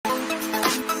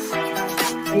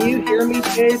Can you hear me,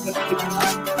 Dave?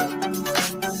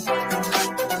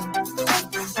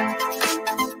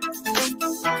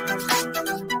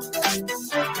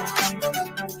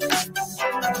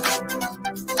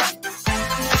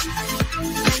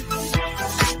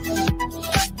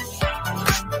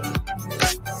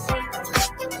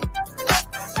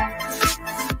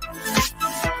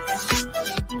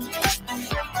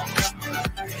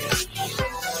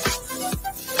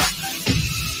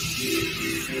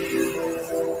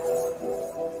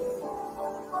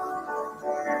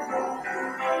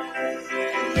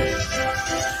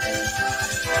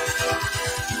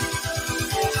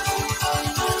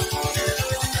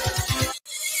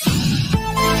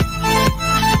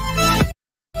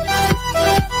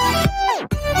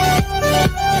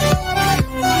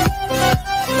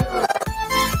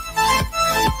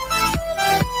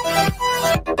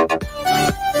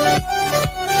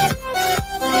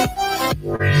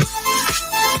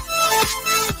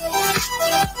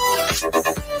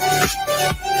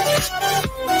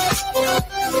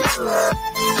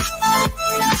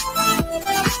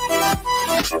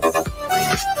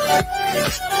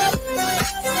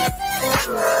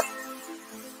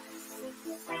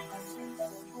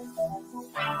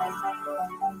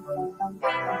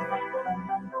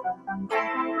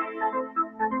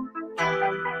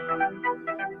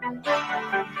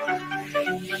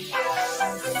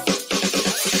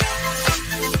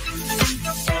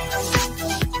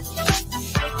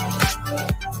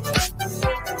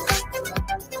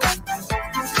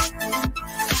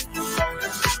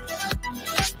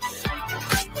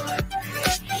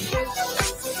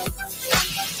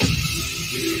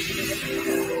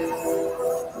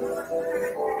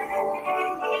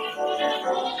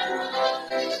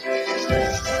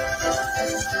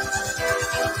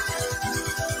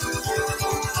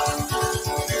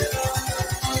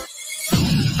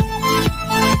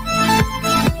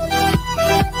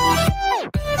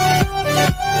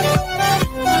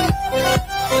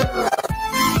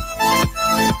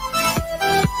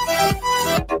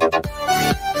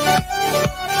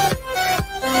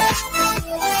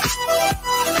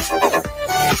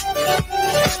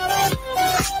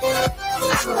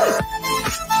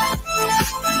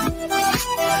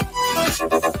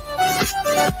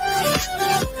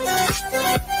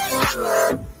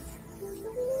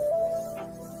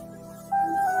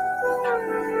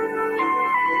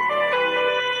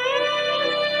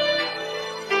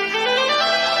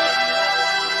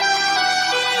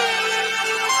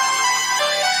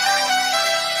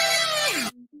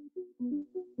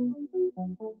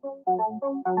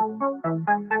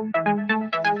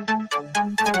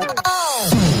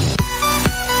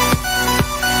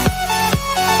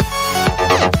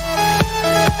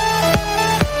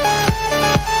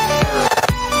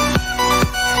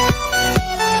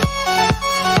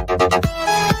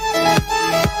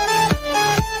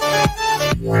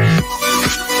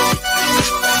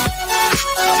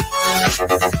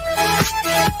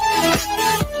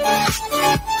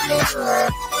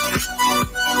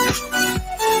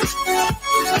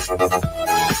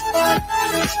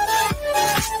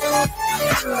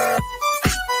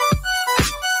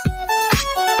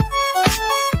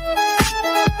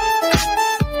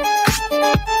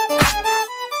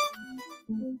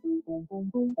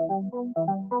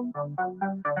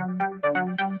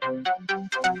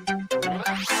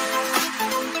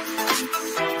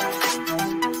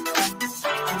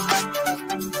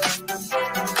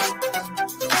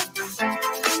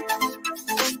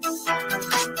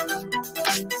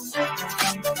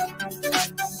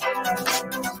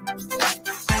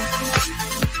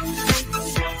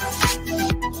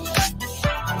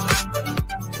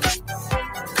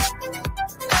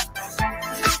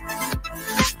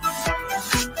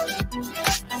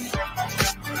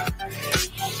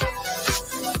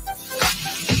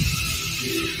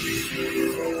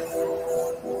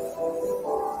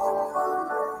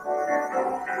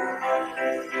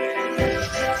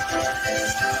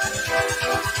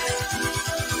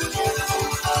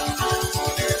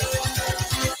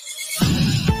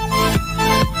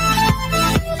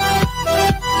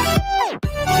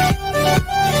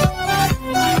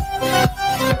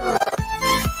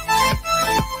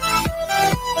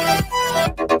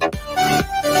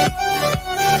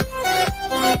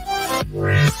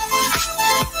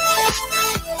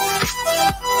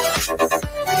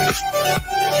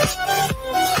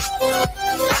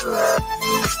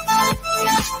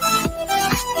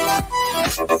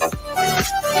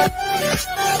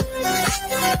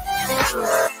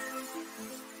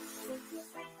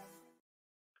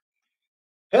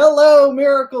 Hello,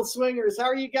 Miracle Swingers. How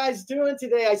are you guys doing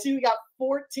today? I see we got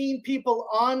 14 people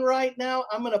on right now.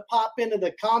 I'm going to pop into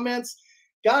the comments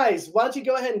Guys, why don't you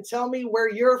go ahead and tell me where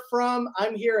you're from?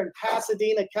 I'm here in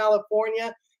Pasadena,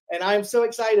 California, and I'm so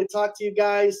excited to talk to you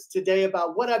guys today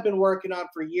about what I've been working on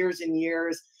for years and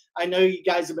years. I know you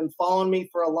guys have been following me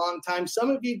for a long time. Some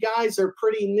of you guys are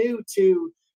pretty new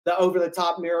to the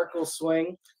over-the-top miracle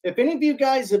swing. If any of you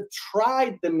guys have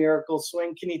tried the miracle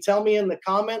swing, can you tell me in the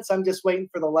comments? I'm just waiting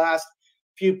for the last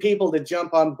few people to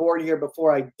jump on board here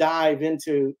before I dive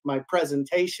into my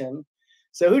presentation.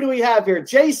 So who do we have here?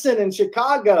 Jason in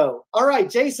Chicago. All right,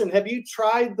 Jason, have you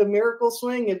tried the miracle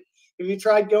swing? Have you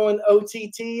tried going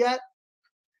OTT yet?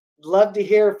 Love to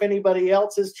hear if anybody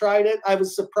else has tried it. I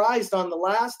was surprised on the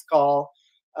last call.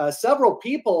 Several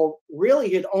people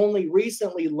really had only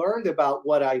recently learned about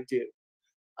what I do.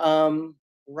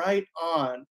 Right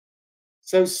on.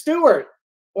 So Stuart,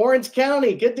 Orange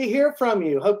County, good to hear from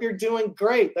you. Hope you're doing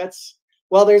great.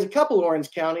 Well, there's a couple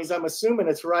Orange counties. I'm assuming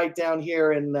it's right down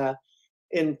here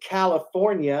in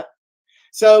California.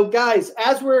 So guys,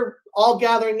 as we're all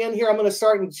gathering in here, I'm going to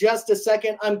start in just a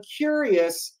second. I'm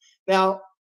curious. Now,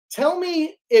 tell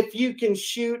me if you can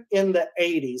shoot in the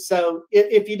 80s. So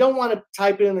if you don't want to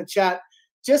type it in the chat,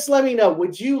 just let me know.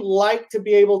 Would you like to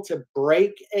be able to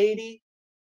break 80?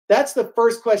 That's the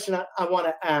first question I want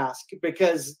to ask,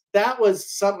 because that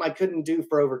was something I couldn't do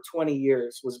for over 20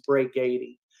 years, was break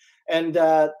 80. And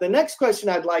the next question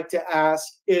I'd like to ask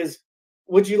is,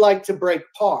 would you like to break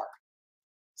par?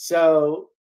 So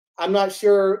I'm not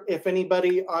sure if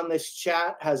anybody on this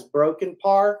chat has broken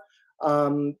par.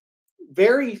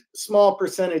 Very small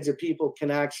percentage of people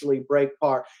can actually break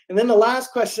par. And then the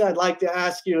last question I'd like to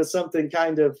ask you is something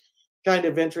kind of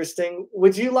interesting.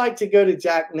 Would you like to go to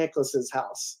Jack Nicklaus's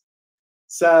house?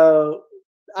 So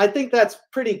I think that's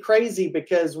pretty crazy,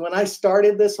 because when I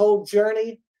started this whole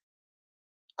journey,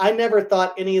 I never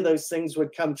thought any of those things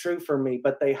would come true for me,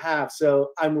 but they have. So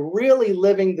I'm really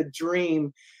living the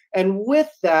dream. And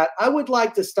with that, I would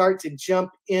like to start to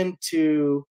jump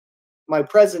into my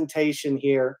presentation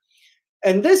here.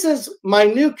 And this is my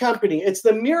new company. It's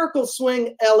the Miracle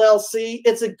Swing LLC.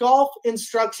 It's a golf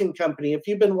instruction company. If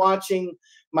you've been watching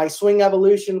my swing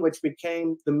evolution, which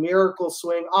became the Miracle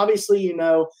Swing, obviously, you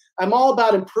know, I'm all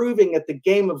about improving at the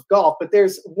game of golf. But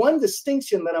there's one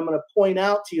distinction that I'm going to point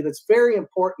out to you that's very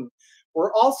important.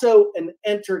 We're also an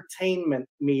entertainment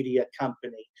media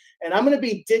company. And I'm going to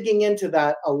be digging into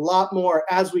that a lot more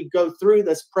as we go through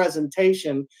this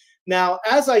presentation. Now,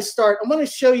 as I start, I'm going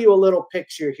to show you a little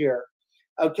picture here.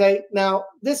 Okay, now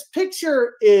this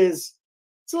picture it's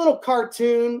a little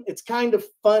cartoon. It's kind of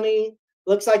funny.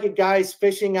 Looks like a guy's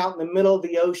fishing out in the middle of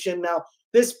the ocean. Now,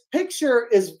 this picture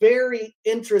is very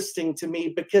interesting to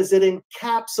me because it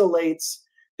encapsulates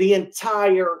the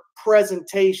entire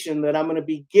presentation that I'm going to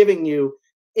be giving you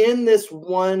in this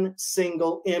one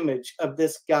single image of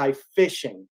this guy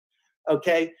fishing.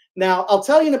 Okay, now I'll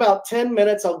tell you in about 10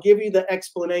 minutes, I'll give you the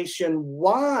explanation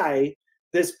why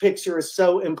this picture is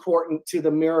so important to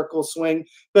the miracle swing.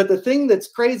 But the thing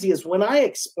that's crazy is when I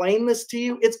explain this to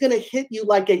you, it's going to hit you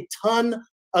like a ton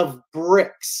of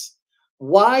bricks.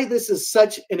 Why this is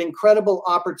such an incredible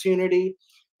opportunity.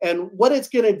 And what it's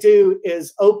going to do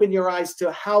is open your eyes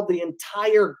to how the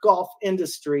entire golf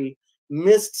industry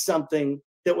missed something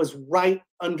that was right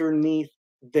underneath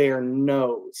their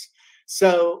nose.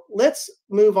 So let's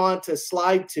move on to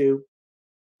slide 2.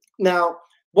 Now,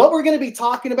 what we're going to be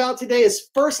talking about today is,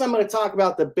 first, I'm going to talk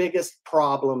about the biggest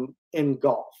problem in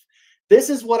golf. This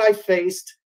is what I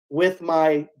faced with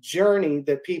my journey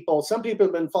that some people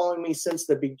have been following me since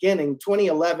the beginning.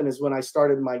 2011 is when I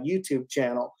started my YouTube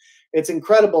channel. It's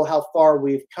incredible how far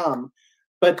we've come.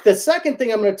 But the second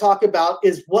thing I'm going to talk about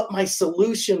is what my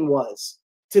solution was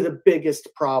to the biggest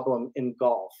problem in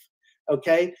golf.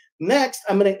 Okay, next,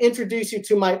 I'm going to introduce you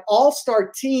to my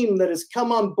all-star team that has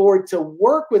come on board to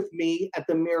work with me at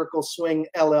the Miracle Swing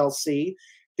LLC.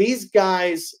 These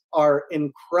guys are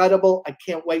incredible. I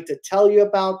can't wait to tell you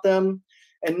about them.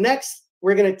 And next,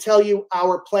 we're going to tell you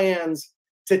our plans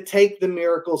to take the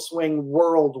Miracle Swing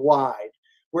worldwide.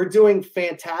 We're doing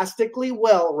fantastically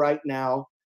well right now,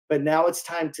 but now it's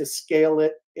time to scale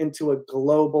it into a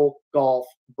global golf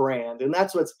brand. And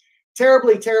that's what's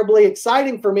terribly, terribly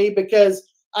exciting for me, because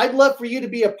I'd love for you to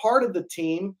be a part of the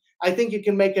team. I think you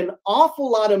can make an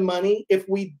awful lot of money if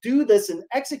we do this and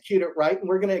execute it right. And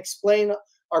we're going to explain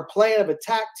our plan of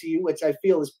attack to you, which I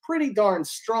feel is pretty darn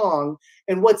strong.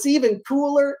 And what's even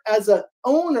cooler, as an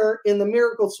owner in the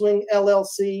Miracle Swing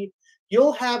LLC,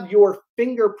 you'll have your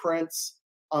fingerprints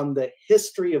on the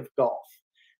history of golf.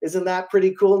 Isn't that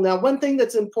pretty cool? Now, one thing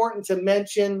that's important to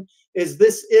mention is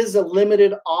this is a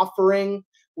limited offering.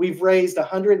 We've raised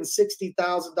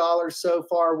 $160,000 so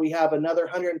far. We have another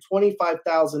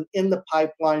 $125,000 in the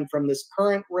pipeline from this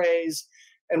current raise.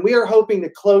 And we are hoping to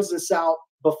close this out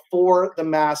before the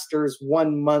Masters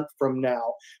 1 month from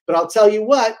now. But I'll tell you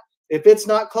what, if it's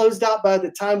not closed out by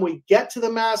the time we get to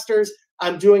the Masters,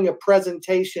 I'm doing a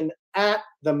presentation at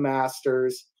the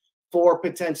Masters for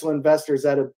potential investors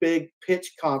at a big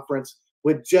pitch conference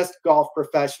with just golf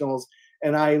professionals.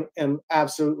 And I am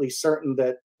absolutely certain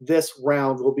that this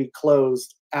round will be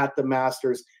closed at the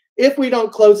Masters if we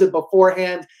don't close it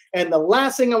beforehand. And the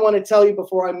last thing I want to tell you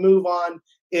before I move on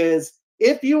is,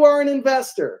 if you are an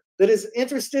investor that is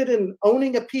interested in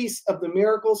owning a piece of the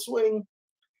Miracle Swing,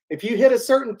 if you hit a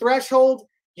certain threshold,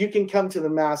 you can come to the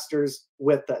Masters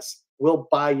with us. We'll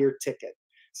buy your ticket.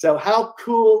 So how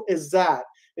cool is that?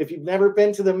 If you've never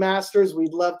been to the Masters,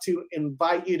 we'd love to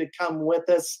invite you to come with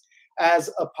us as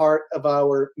a part of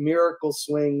our Miracle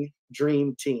Swing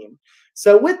Dream Team.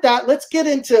 So with that, let's get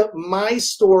into my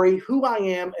story, who I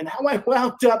am, and how I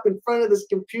wound up in front of this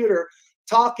computer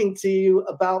talking to you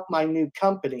about my new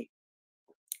company.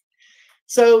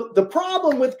 So the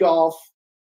problem with golf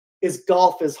is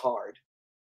hard.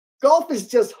 Golf is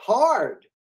just hard.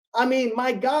 I mean,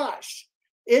 my gosh,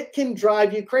 it can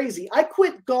drive you crazy. I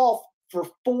quit golf for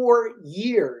 4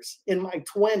 years in my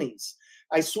 20s.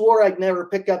 I swore I'd never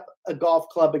pick up a golf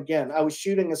club again. I was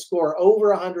shooting a score over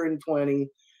 120.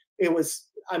 It was,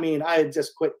 I mean, I had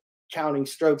just quit counting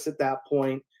strokes at that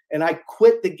point, and I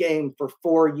quit the game for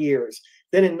 4 years.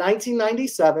 Then in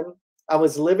 1997, I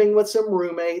was living with some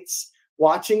roommates,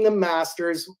 watching the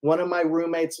Masters. One of my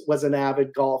roommates was an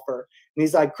avid golfer. And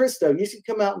he's like, Christo, you should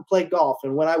come out and play golf.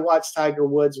 And when I watched Tiger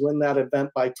Woods win that event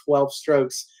by 12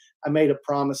 strokes, I made a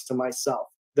promise to myself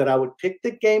that I would pick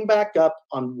the game back up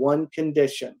on one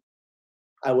condition.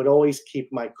 I would always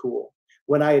keep my cool.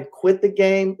 When I had quit the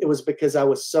game, it was because I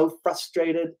was so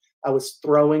frustrated. I was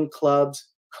throwing clubs,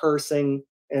 cursing,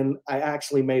 and I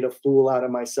actually made a fool out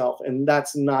of myself. And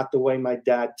that's not the way my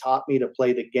dad taught me to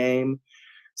play the game.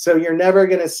 So you're never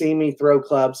going to see me throw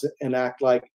clubs and act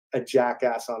like a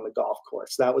jackass on the golf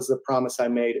course. That was the promise I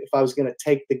made if I was going to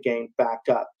take the game back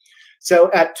up.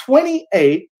 So at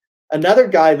 28, another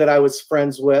guy that I was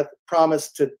friends with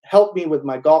promised to help me with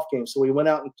my golf game. So we went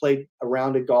out and played a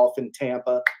round of golf in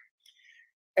Tampa,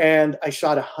 and I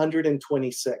shot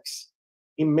 126.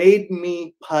 He made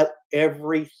me putt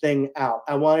everything out.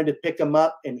 I wanted to pick him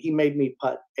up, and he made me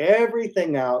putt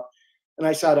everything out, and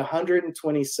I shot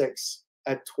 126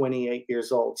 at 28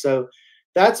 years old. So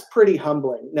that's pretty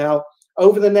humbling. Now,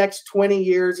 over the next 20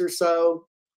 years or so,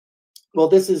 well,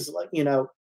 this is like, you know,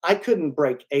 I couldn't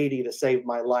break 80 to save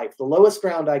my life. The lowest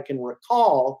round I can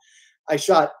recall, I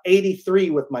shot 83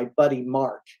 with my buddy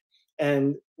Mark.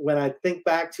 And when I think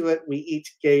back to it, we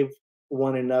each gave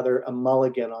one another a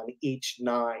mulligan on each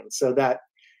 9. So that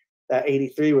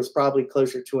 83 was probably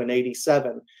closer to an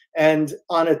 87. And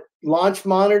on a launch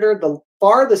monitor, the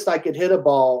farthest I could hit a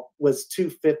ball was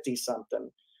 250 something.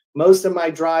 Most of my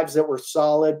drives that were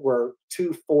solid were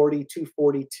 240,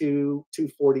 242,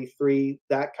 243,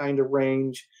 that kind of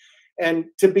range. And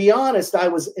to be honest, I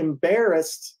was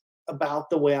embarrassed about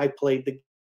the way I played the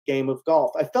game of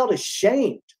golf. I felt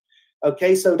ashamed.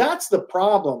 Okay, so that's the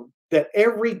problem that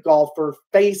every golfer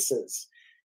faces.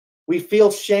 We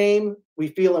feel shame. We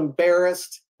feel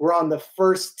embarrassed. We're on the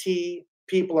first tee.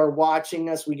 People are watching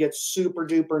us. We get super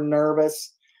duper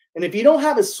nervous. And if you don't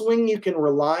have a swing you can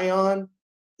rely on,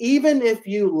 even if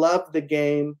you love the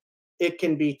game, it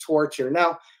can be torture.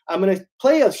 Now, I'm going to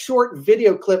play a short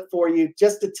video clip for you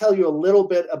just to tell you a little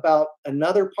bit about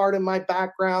another part of my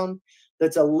background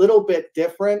that's a little bit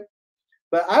different.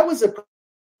 But I was a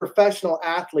professional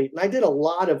athlete, and I did a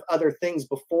lot of other things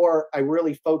before I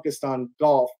really focused on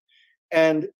golf.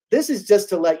 And this is just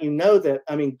to let you know that,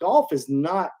 I mean, golf is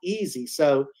not easy.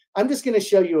 So I'm just going to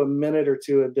show you a minute or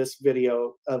two of this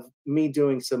video of me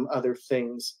doing some other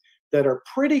things that are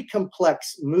pretty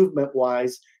complex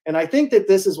movement-wise. And I think that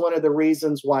this is one of the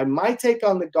reasons why my take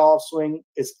on the golf swing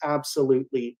is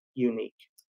absolutely unique.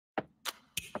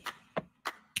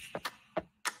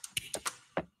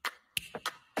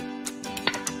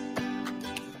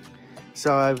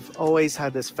 So I've always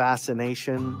had this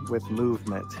fascination with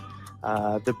movement,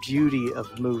 the beauty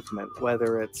of movement,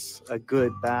 whether it's a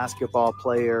good basketball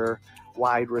player,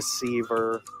 wide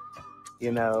receiver,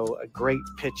 you know, a great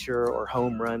pitcher or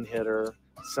home run hitter,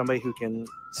 somebody who can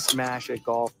smash a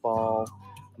golf ball,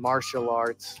 martial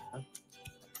arts.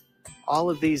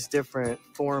 All of these different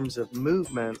forms of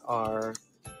movement are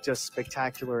just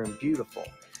spectacular and beautiful.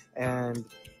 And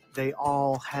they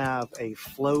all have a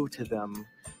flow to them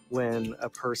when a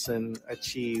person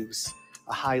achieves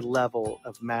a high level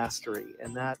of mastery.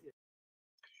 And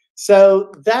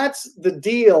so that's the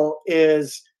deal,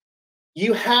 is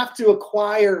you have to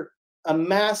acquire a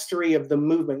mastery of the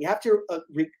movement. You have to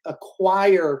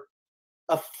acquire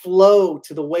a flow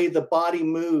to the way the body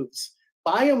moves.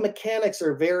 Biomechanics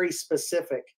are very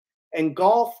specific, and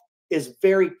golf is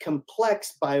very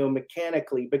complex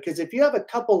biomechanically, because if you have a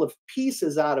couple of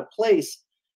pieces out of place,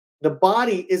 the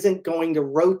body isn't going to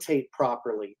rotate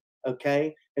properly,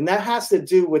 okay? And that has to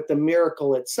do with the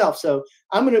miracle itself. So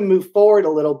I'm going to move forward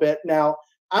a little bit. Now,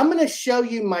 I'm going to show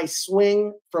you my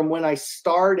swing from when I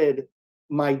started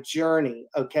my journey,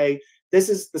 okay? This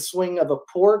is the swing of a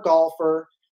poor golfer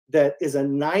that is a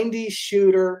 90s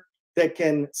shooter that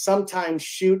can sometimes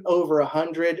shoot over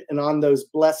 100, and on those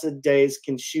blessed days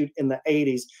can shoot in the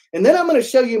 80s. And then I'm going to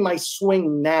show you my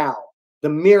swing now, the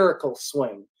miracle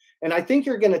swing. And I think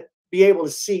you're going to be able to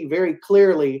see very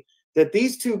clearly that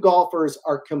these two golfers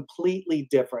are completely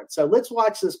different. So let's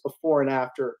watch this before and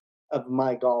after of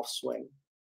my golf swing.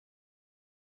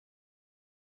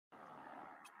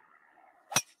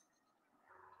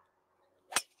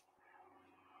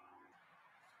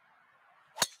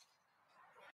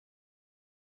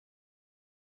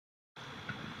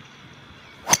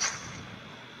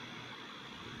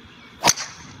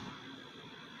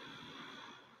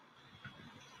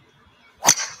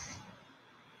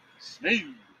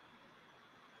 Smooth.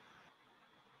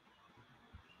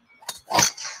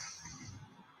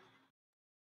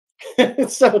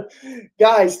 So,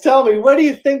 guys, tell me, what do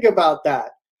you think about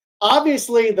that?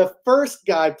 Obviously, the first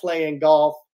guy playing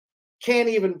golf can't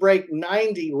even break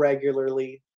 90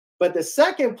 regularly, but the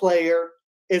second player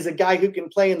is a guy who can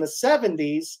play in the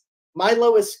 70s. My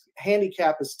lowest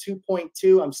handicap is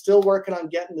 2.2. I'm still working on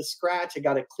getting to scratch. I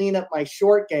got to clean up my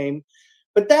short game,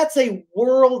 but that's a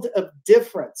world of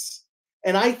difference.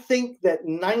 And I think that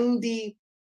 97%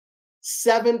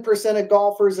 of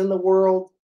golfers in the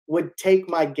world would take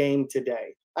my game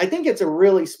today. I think it's a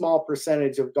really small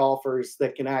percentage of golfers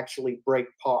that can actually break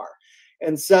par.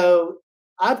 And so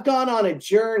I've gone on a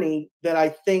journey that I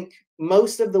think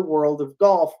most of the world of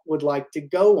golf would like to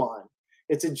go on.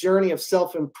 It's a journey of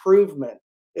self-improvement.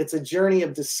 It's a journey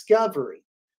of discovery.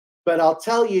 But I'll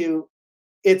tell you,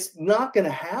 it's not going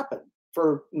to happen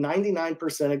for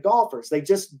 99% of golfers. They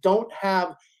just don't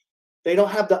have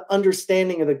the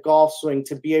understanding of the golf swing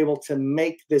to be able to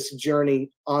make this journey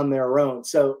on their own.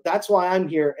 So that's why I'm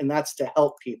here, and that's to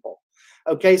help people.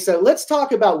 Okay, so let's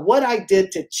talk about what I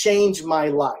did to change my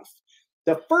life.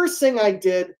 The first thing I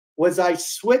did was I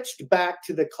switched back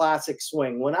to the classic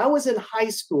swing. When I was in high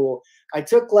school, I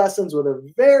took lessons with a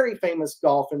very famous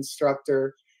golf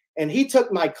instructor, and he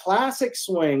took my classic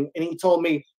swing and he told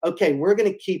me, okay, we're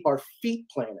going to keep our feet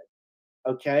planted,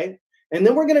 okay? And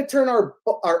then we're going to turn our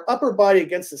upper body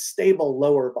against a stable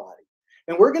lower body.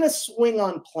 And we're going to swing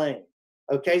on plane.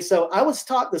 Okay, so I was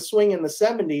taught the swing in the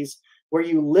 70s where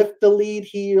you lift the lead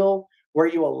heel, where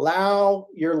you allow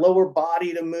your lower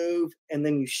body to move, and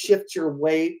then you shift your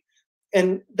weight.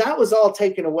 And that was all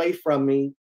taken away from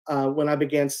me when I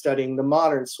began studying the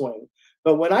modern swing.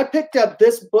 But when I picked up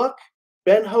this book,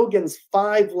 Ben Hogan's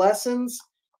 5 Lessons,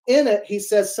 in it, he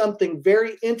says something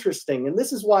very interesting, and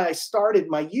this is why I started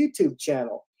my YouTube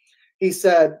channel. He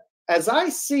said, as I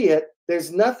see it,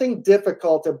 there's nothing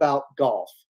difficult about golf.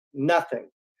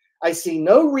 Nothing. I see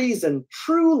no reason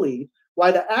truly why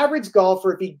the average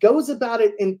golfer, if he goes about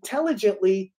it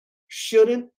intelligently,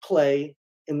 shouldn't play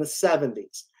in the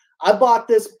 70s. I bought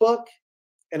this book,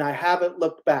 and I haven't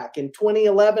looked back. In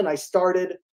 2011, I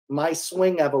started my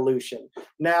swing evolution.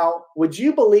 Now, would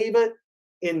you believe it?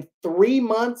 In 3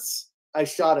 months, I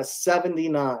shot a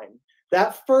 79.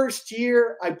 That first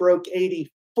year, I broke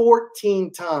 80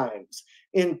 14 times.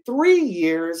 In 3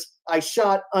 years, I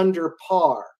shot under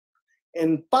par.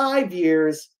 In 5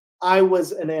 years, I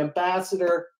was an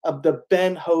ambassador of the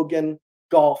Ben Hogan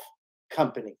Golf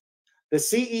Company. The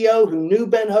CEO who knew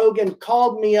Ben Hogan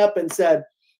called me up and said,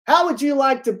 how would you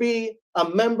like to be a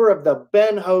member of the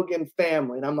Ben Hogan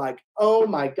family? And I'm like, oh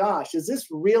my gosh, is this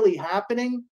really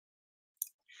happening?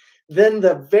 Then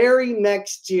the very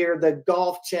next year, the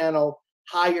Golf Channel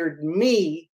hired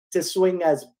me to swing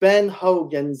as Ben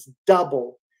Hogan's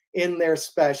double in their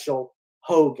special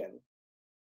Hogan.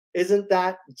 Isn't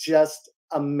that just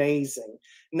amazing?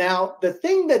 Now, the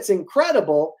thing that's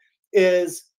incredible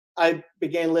is I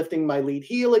began lifting my lead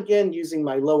heel again, using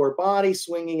my lower body,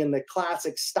 swinging in the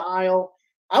classic style.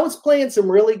 I was playing some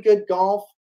really good golf,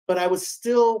 but I was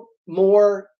still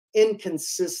more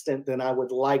inconsistent than I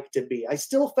would like to be. I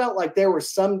still felt like there were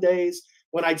some days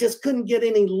when I just couldn't get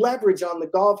any leverage on the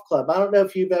golf club. I don't know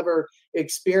if you've ever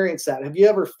experienced that. Have you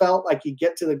ever felt like you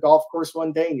get to the golf course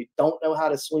one day and you don't know how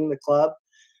to swing the club?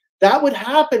 That would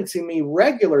happen to me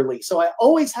regularly. So I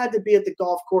always had to be at the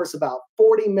golf course about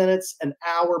 40 minutes, an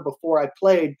hour before I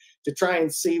played to try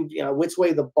and see, which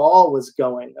way the ball was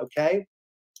going, okay?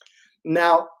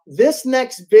 Now, this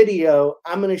next video,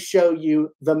 I'm going to show you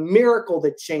the miracle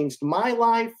that changed my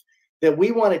life, that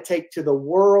we want to take to the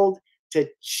world, to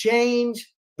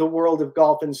change the world of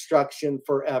golf instruction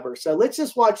forever. So let's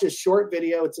just watch a short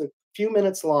video. It's a few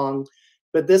minutes long,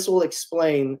 but this will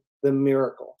explain the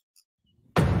miracle.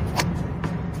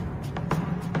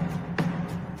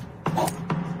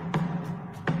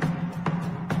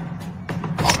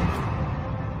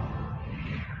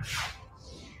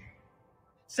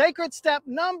 Sacred step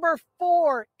number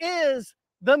 4 is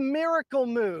the miracle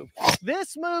move.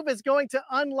 This move is going to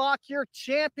unlock your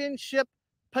championship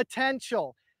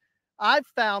potential. I've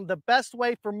found the best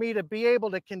way for me to be able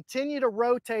to continue to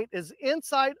rotate is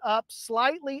inside up,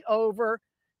 slightly over,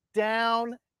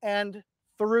 down, and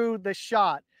through the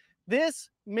shot. This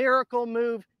miracle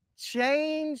move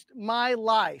changed my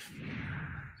life.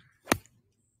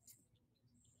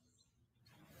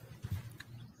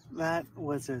 That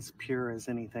was as pure as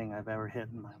anything I've ever hit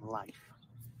in my life.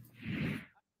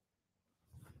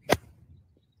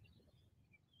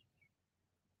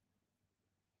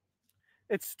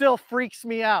 It still freaks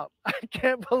me out. I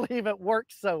can't believe it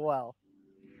works so well.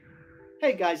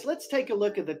 Hey guys, let's take a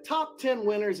look at the top 10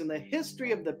 winners in the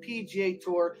history of the PGA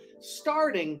Tour,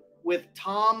 starting with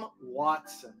Tom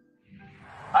Watson.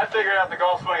 I figured out the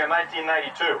golf swing in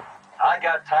 1992. I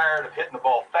got tired of hitting the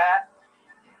ball fat.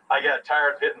 I got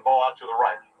tired of hitting the ball out to the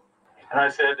right. And I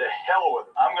said, to hell with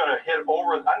it. I'm going to hit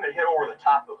over the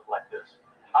top of it like this.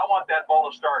 I want that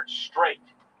ball to start straight.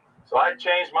 So I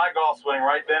changed my golf swing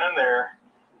right then and there,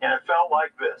 and it felt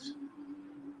like this.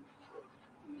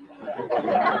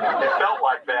 It felt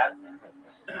like that.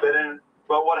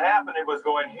 But what happened, it was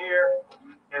going here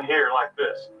and here like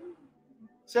this.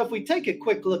 So if we take a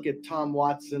quick look at Tom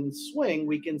Watson's swing,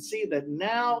 we can see that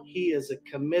now he is a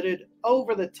committed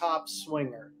over-the-top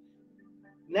swinger.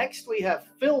 Next, we have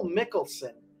Phil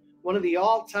Mickelson, one of the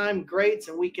all-time greats,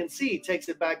 and we can see he takes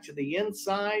it back to the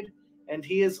inside, and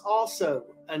he is also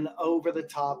an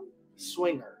over-the-top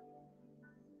swinger.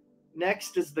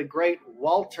 Next is the great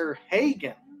Walter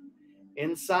Hagen,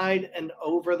 inside and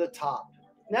over the top.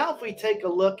 Now, if we take a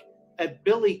look at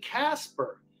Billy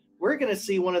Casper, we're going to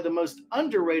see one of the most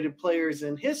underrated players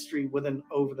in history with an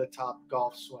over-the-top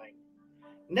golf swing.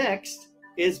 Next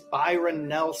is Byron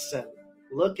Nelson.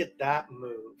 Look at that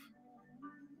move.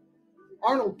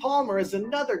 Arnold Palmer is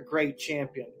another great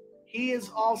champion. He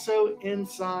is also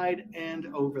inside and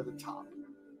over the top.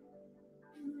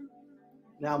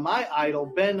 Now, my idol,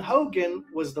 Ben Hogan,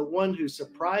 was the one who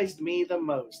surprised me the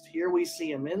most. Here we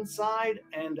see him inside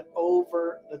and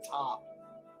over the top.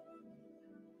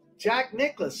 Jack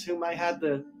Nicklaus, whom I had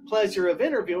the pleasure of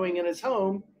interviewing in his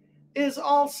home, is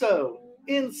also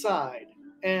inside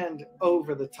and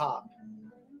over the top.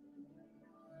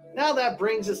 Now that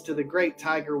brings us to the great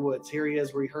Tiger Woods. Here he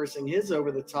is rehearsing his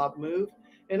over-the-top move.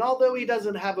 And although he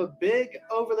doesn't have a big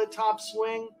over-the-top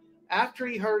swing, after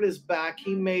he hurt his back,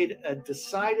 he made a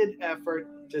decided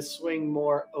effort to swing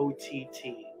more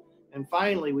OTT. And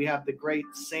finally, we have the great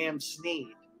Sam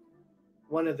Snead,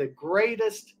 one of the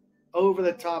greatest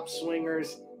over-the-top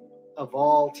swingers of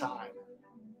all time.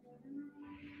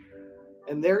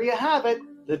 And there you have it.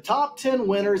 The top 10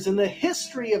 winners in the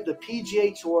history of the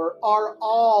PGA Tour are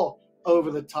all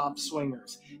over-the-top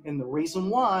swingers. And the reason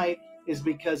why is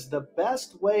because the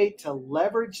best way to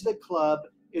leverage the club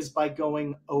is by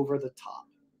going over the top.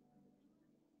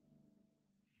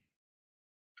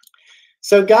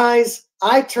 So guys,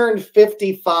 I turned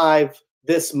 55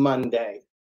 this Monday.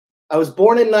 I was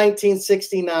born in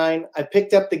 1969. I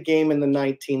picked up the game in the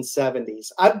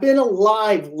 1970s. I've been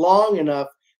alive long enough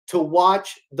to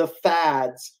watch the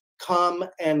fads come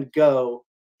and go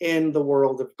in the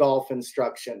world of golf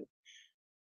instruction.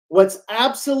 What's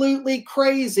absolutely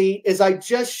crazy is I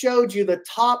just showed you the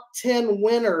top 10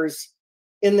 winners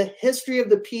in the history of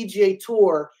the PGA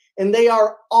Tour, and they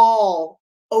are all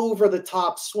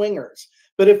over-the-top swingers.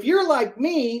 But if you're like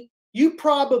me, you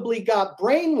probably got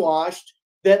brainwashed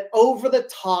that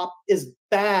over-the-top is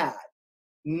bad.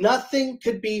 Nothing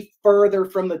could be further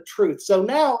from the truth. So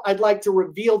now I'd like to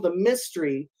reveal the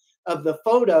mystery of the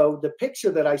photo, the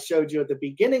picture that I showed you at the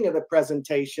beginning of the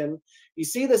presentation. You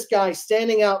see this guy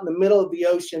standing out in the middle of the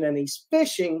ocean, and he's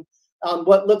fishing on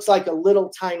what looks like a little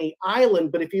tiny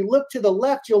island. But if you look to the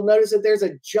left, you'll notice that there's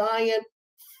a giant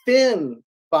fin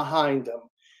behind him.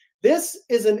 This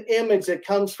is an image that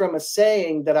comes from a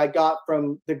saying that I got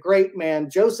from the great man,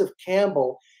 Joseph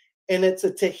Campbell. And it's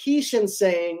a Tahitian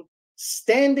saying,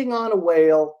 standing on a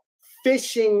whale,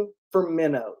 fishing for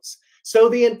minnows. So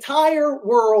the entire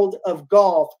world of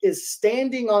golf is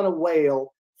standing on a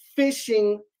whale,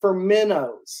 fishing for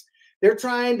minnows. They're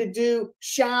trying to do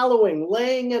shallowing,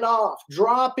 laying it off,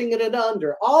 dropping it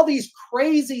under, all these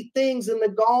crazy things in the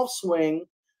golf swing,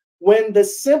 when the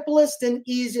simplest and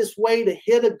easiest way to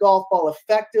hit a golf ball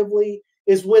effectively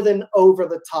is with an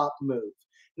over-the-top move.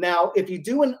 Now, if you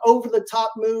do an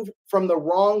over-the-top move from the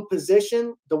wrong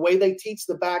position, the way they teach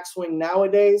the backswing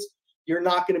nowadays, you're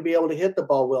not going to be able to hit the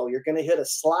ball well. You're going to hit a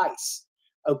slice.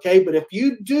 Okay, but if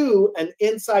you do an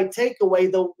inside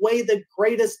takeaway the way the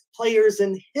greatest players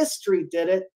in history did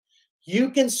it,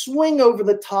 you can swing over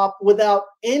the top without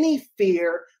any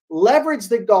fear, leverage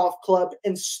the golf club,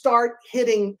 and start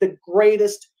hitting the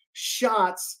greatest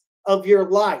shots of your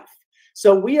life.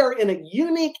 So we are in a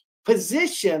unique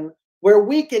position where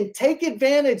we can take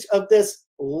advantage of this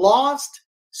lost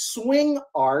swing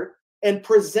art and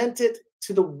present it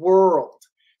to the world.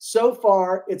 So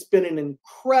far, it's been an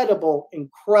incredible,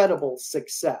 incredible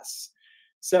success.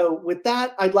 So with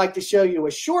that, I'd like to show you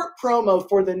a short promo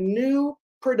for the new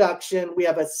production. We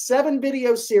have a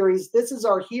 7-video series. This is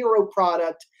our hero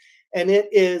product, and it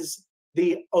is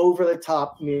the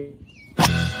over-the-top music.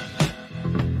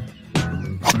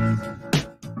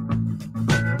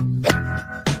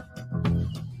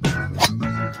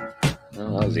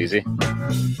 Oh, that was easy.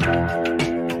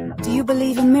 Do you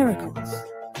believe in miracles?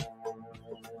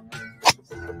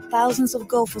 Thousands of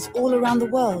golfers all around the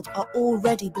world are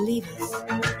already believers.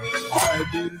 I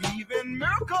believe in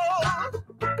miracles.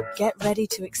 Get ready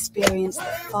to experience the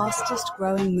fastest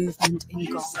growing movement in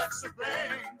golf.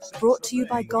 Brought to you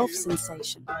by golf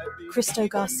sensation, Christo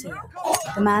Garcia,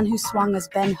 the man who swung as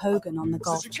Ben Hogan on the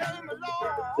Golf Channel.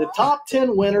 The top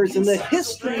 10 winners in the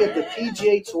history of the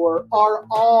PGA Tour are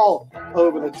all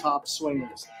over-the-top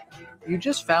swingers. You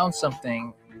just found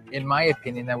something, in my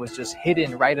opinion, that was just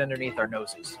hidden right underneath our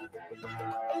noses.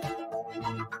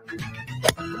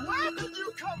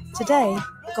 Today,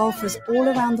 golfers all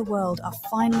around the world are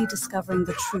finally discovering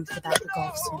the truth about the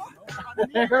golf swing.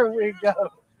 There we go.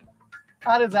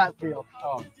 How does that feel?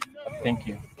 Oh, thank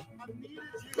you.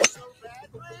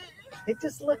 It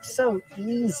just looks so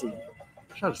easy.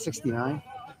 Shot a 69.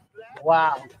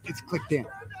 Wow. It's clicked in.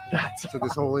 So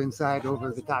this whole inside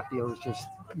over the top deal is just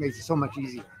makes it so much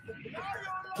easier.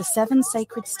 The 7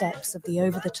 Sacred Steps of the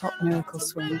Over-the-Top Miracle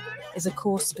Swing is a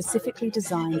course specifically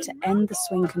designed to end the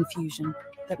swing confusion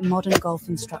that modern golf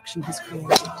instruction has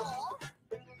created.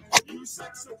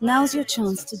 Now's your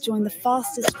chance to join the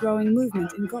fastest growing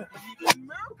movement in golf.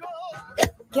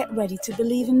 Get ready to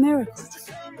believe in miracles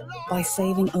by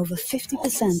saving over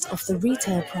 50% off the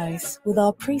retail price with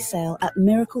our pre-sale at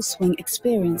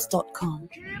miracleswingexperience.com.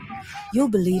 You'll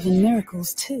believe in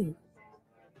miracles too.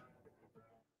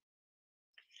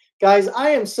 Guys, I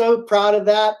am so proud of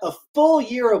that. A full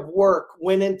year of work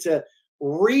went into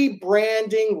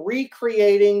rebranding,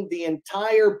 recreating the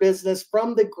entire business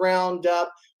from the ground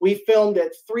up. We filmed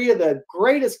at 3 of the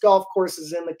greatest golf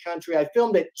courses in the country. I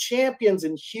filmed at Champions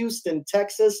in Houston,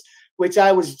 Texas, which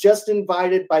I was just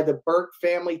invited by the Burke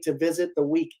family to visit the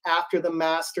week after the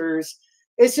Masters.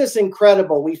 It's just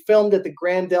incredible. We filmed at the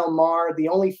Grand Del Mar, the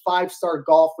only 5-star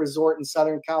golf resort in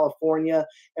Southern California,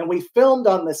 and we filmed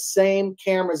on the same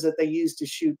cameras that they use to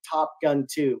shoot Top Gun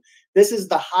 2. This is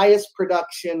the highest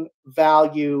production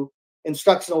value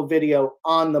instructional video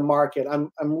on the market.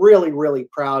 I'm really, really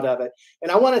proud of it.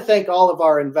 And I want to thank all of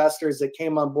our investors that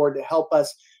came on board to help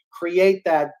us create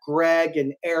that. Greg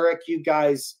and Eric, you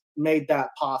guys made that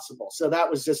possible. So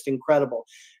that was just incredible.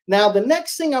 Now, the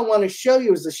next thing I want to show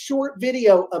you is a short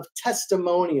video of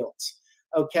testimonials,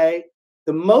 okay?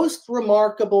 The most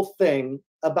remarkable thing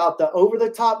about the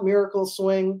over-the-top miracle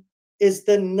swing is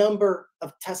the number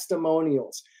of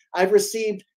testimonials. I've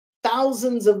received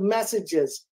thousands of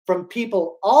messages from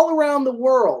people all around the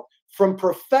world, from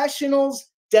professionals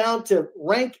down to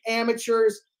rank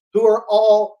amateurs, who are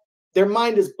all, their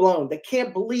mind is blown. They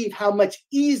can't believe how much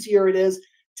easier it is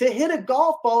to hit a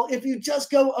golf ball if you just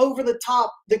go over the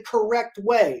top the correct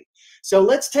way. So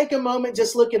let's take a moment,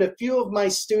 just look at a few of my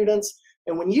students.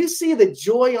 And when you see the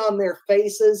joy on their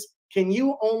faces, can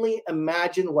you only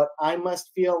imagine what I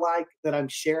must feel like that I'm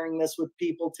sharing this with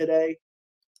people today?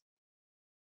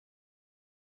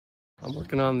 I'm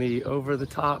working on the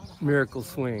over-the-top miracle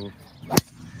swing.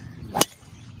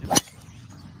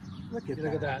 Look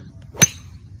at that.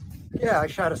 Yeah, I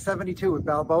shot a 72 with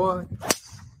Balboa,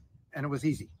 and it was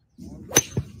easy. I'm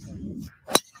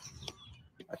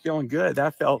feeling good.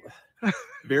 That felt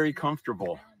Very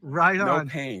comfortable. Right No on.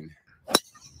 pain.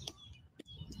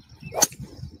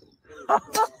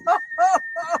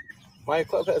 My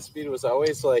clubhead speed was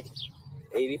always like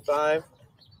 85,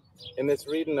 and it's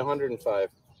reading 105.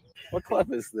 What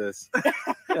club is this?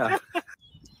 Yeah.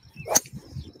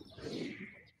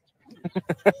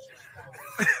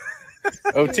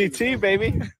 OTT,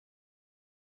 baby.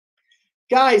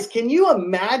 Guys, can you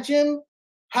imagine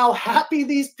how happy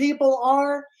these people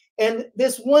are? And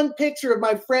this one picture of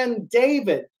my friend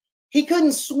David, he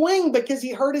couldn't swing because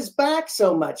he hurt his back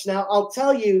so much. Now, I'll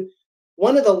tell you,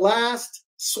 one of the last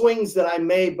swings that I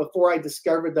made before I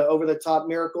discovered the over-the-top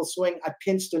miracle swing, I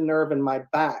pinched a nerve in my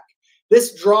back.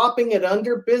 This dropping it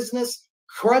under business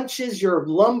crunches your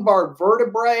lumbar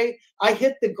vertebrae. I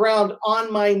hit the ground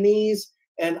on my knees,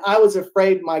 and I was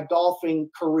afraid my golfing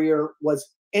career was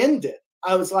ended.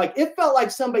 I was like, it felt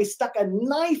like somebody stuck a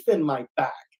knife in my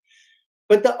back.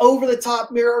 But the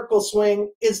over-the-top miracle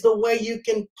swing is the way you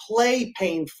can play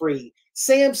pain-free.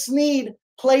 Sam Snead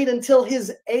played until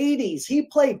his 80s. He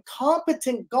played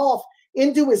competent golf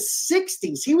into his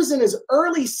 60s. He was in his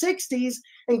early 60s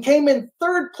and came in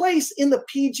 3rd place in the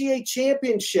PGA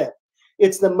Championship.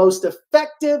 It's the most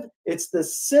effective, it's the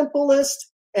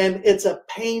simplest, and it's a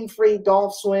pain-free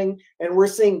golf swing. And we're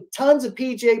seeing tons of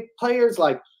PGA players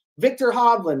like Victor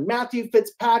Hovland, Matthew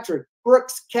Fitzpatrick,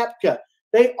 Brooks Koepka.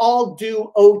 They all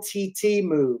do OTT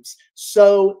moves,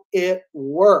 so it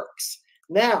works.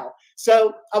 Now,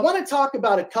 so I want to talk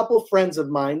about a couple friends of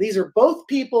mine. These are both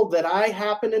people that I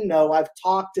happen to know. I've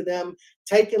talked to them,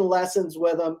 taken lessons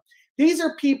with them. These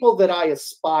are people that I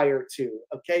aspire to,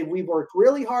 okay? We've worked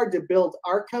really hard to build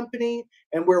our company,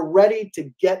 and we're ready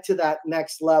to get to that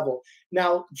next level.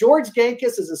 Now, George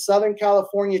Gankis is a Southern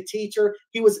California teacher.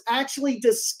 He was actually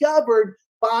discovered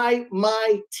by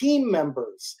my team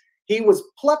members. He was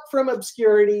plucked from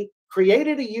obscurity,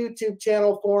 created a YouTube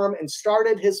channel for him, and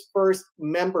started his first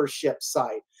membership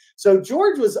site. So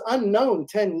George was unknown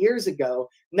 10 years ago.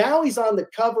 Now he's on the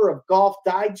cover of Golf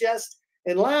Digest.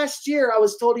 And last year, I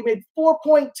was told he made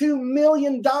 $4.2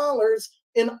 million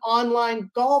in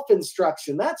online golf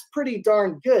instruction. That's pretty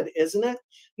darn good, isn't it?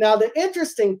 Now, the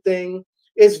interesting thing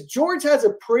is George has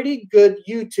a pretty good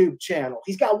YouTube channel.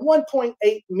 He's got 1.8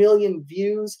 million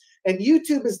views, and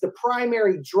YouTube is the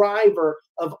primary driver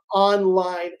of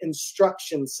online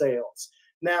instruction sales.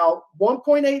 Now,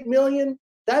 1.8 million,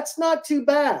 that's not too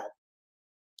bad.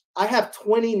 I have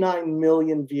 29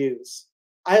 million views.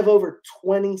 I have over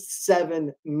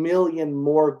 27 million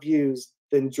more views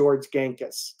than George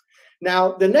Gankis.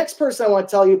 Now, the next person I want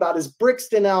to tell you about is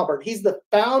Brixton Albert. He's the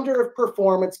founder of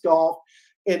Performance Golf.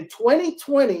 In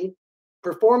 2020,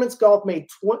 Performance Golf made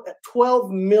 $12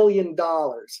 million.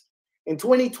 In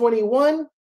 2021,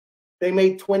 they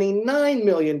made $29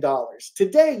 million.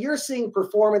 Today, you're seeing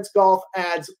Performance Golf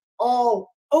ads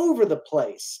all over the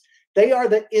place. They are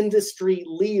the industry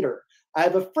leader. I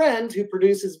have a friend who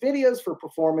produces videos for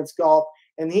Performance Golf,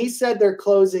 and he said they're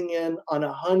closing in on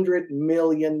 $100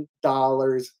 million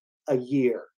a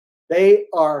year. They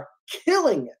are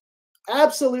killing it,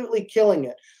 absolutely killing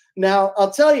it. Now,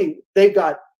 I'll tell you, they've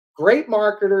got great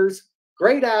marketers,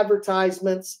 great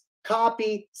advertisements,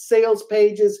 copy, sales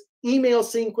pages, email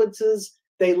sequences.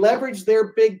 They leverage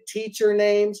their big teacher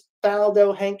names,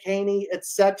 Faldo, Hank Haney,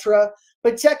 etc.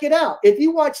 But check it out. If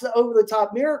you watch the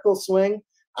over-the-top miracle swing,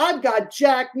 I've got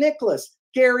Jack Nicklaus,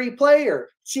 Gary Player,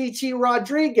 Chi-Chi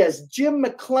Rodriguez, Jim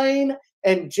McClain,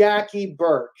 and Jackie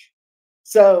Burke.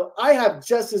 So I have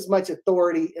just as much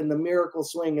authority in the miracle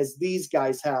swing as these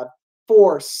guys have,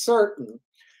 for certain.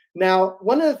 Now,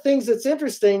 one of the things that's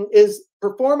interesting is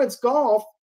Performance Golf,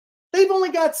 they've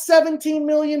only got 17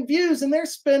 million views, and they're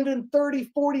spending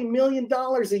 $30–40 million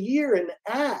a year in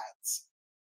ads.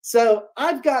 So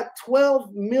I've got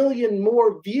 12 million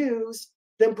more views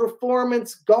than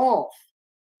Performance Golf.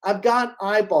 I've got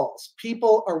eyeballs.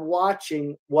 People are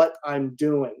watching what I'm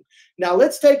doing. Now,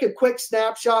 let's take a quick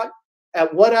snapshot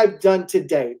at what I've done to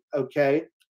date, okay?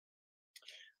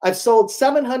 I've sold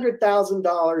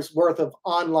 $700,000 worth of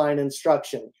online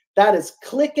instruction. That is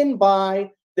click and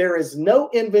buy. There is no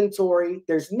inventory.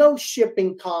 There's no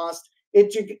shipping cost.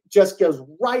 It just goes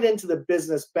right into the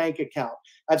business bank account.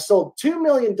 I've sold $2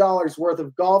 million worth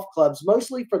of golf clubs,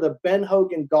 mostly for the Ben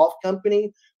Hogan Golf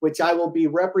Company, which I will be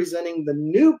representing the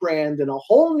new brand in a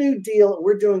whole new deal.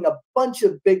 We're doing a bunch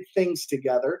of big things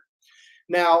together.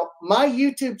 Now, my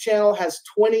YouTube channel has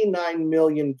 29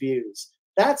 million views.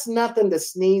 That's nothing to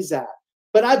sneeze at.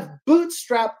 But I've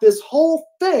bootstrapped this whole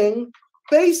thing,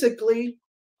 basically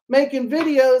making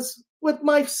videos with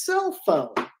my cell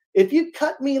phone. If you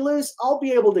cut me loose, I'll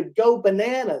be able to go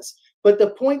bananas. But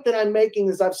the point that I'm making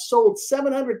is I've sold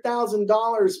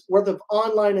 $700,000 worth of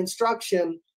online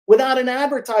instruction without an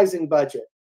advertising budget,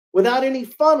 without any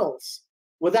funnels,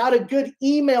 without a good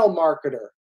email marketer.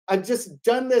 I've just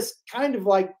done this kind of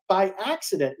like by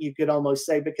accident, you could almost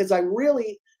say, because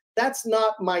that's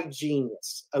not my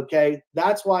genius, okay?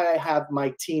 That's why I have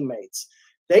my teammates.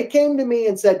 They came to me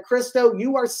and said, Christo,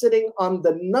 you are sitting on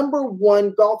the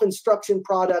 #1 golf instruction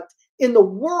product in the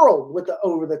world with the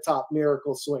over-the-top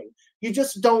miracle swing. You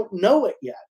just don't know it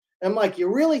yet. I'm like,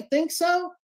 you really think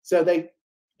so? So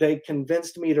they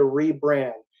convinced me to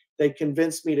rebrand. They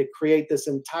convinced me to create this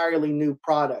entirely new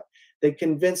product. They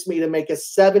convinced me to make a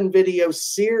 7-video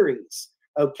series,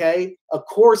 okay? A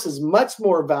course is much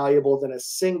more valuable than a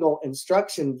single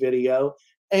instruction video,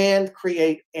 and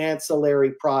create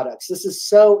ancillary products. This is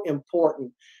so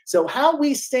important. So how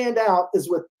we stand out is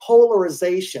with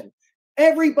polarization.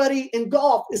 Everybody in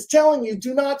golf is telling you,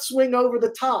 do not swing over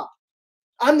the top.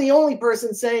 I'm the only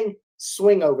person saying,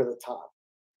 swing over the top.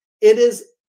 It is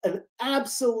an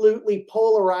absolutely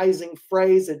polarizing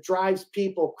phrase. It drives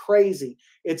people crazy.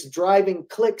 It's driving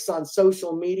clicks on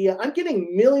social media. I'm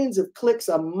getting millions of clicks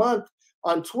a month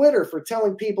on Twitter for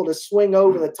telling people to swing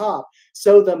over the top.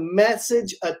 So the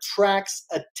message attracts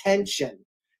attention.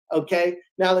 Okay.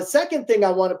 Now, the second thing I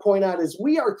want to point out is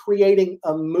we are creating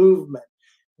a movement.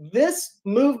 This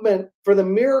movement for the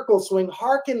miracle swing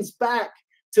harkens back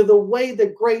to the way the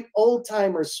great old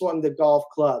timers swung the golf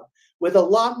club, with a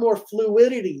lot more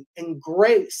fluidity and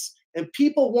grace. And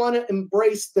people want to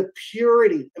embrace the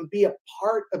purity and be a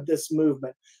part of this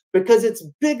movement because it's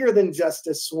bigger than just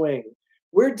a swing.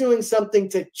 We're doing something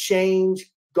to change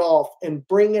golf and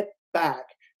bring it back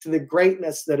to the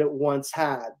greatness that it once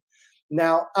had.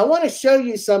 Now, I want to show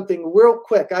you something real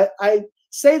quick. I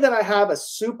say that I have a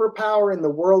superpower in the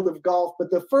world of golf, but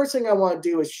the first thing I want to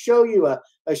do is show you a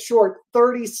short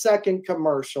 30-second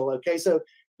commercial. Okay, so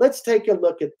let's take a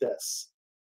look at this.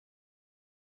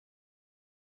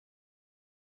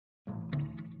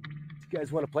 You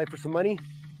guys want to play for some money?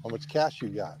 How much cash you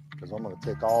got? Because I'm going to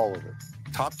take all of it.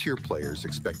 Top-tier players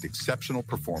expect exceptional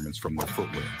performance from their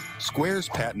footwear. Square's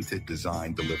patented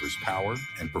design delivers power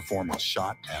and performance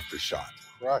shot after shot.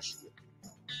 Crushed it.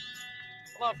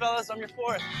 Hold on, fellas. I'm your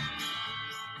fourth.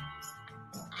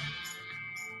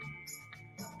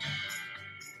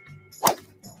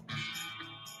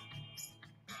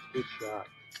 Good shot.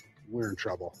 We're in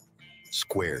trouble.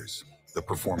 Squares, the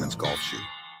performance golf shoe.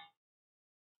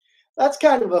 That's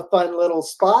kind of a fun little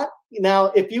spot. Now,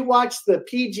 if you watch the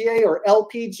PGA or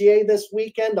LPGA this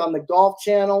weekend on the Golf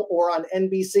Channel or on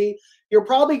NBC, you're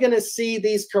probably going to see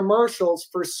these commercials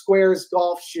for Squares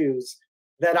golf shoes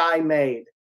that I made.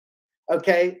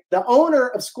 Okay, the owner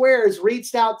of Squares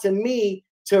reached out to me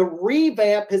to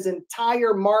revamp his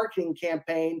entire marketing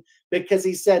campaign because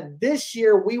he said, this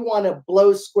year we want to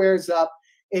blow Squares up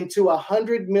into a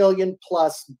 100 million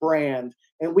plus brand,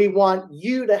 and we want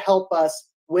you to help us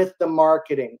with the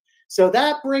marketing. So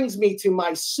that brings me to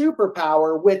my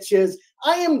superpower, which is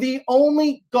I am the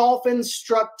only golf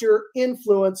instructor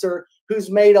influencer who's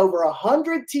made over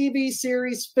 100 TV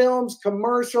series, films,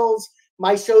 commercials.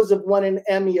 My shows have won an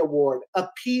Emmy Award, a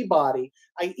Peabody.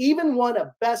 I even won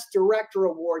a Best Director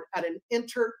Award at an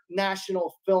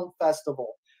international film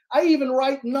festival. I even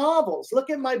write novels. Look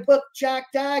at my book,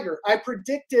 Jack Dagger. I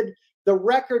predicted the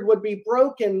record would be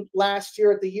broken last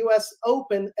year at the US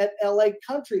Open at LA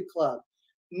Country Club.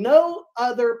 No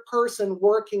other person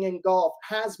working in golf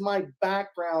has my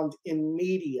background in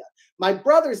media. My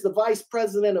brother's the vice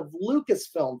president of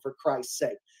Lucasfilm, for Christ's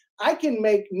sake. I can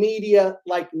make media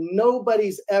like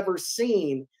nobody's ever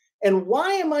seen. And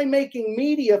why am I making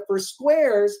media for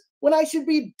Squares when I should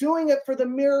be doing it for the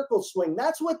miracle swing?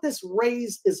 That's what this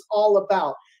raise is all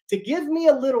about. To give me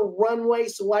a little runway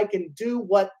so I can do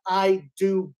what I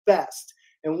do best.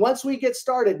 And once we get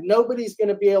started, nobody's going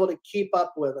to be able to keep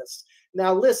up with us.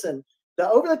 Now, listen,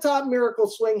 the over-the-top miracle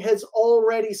swing has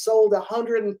already sold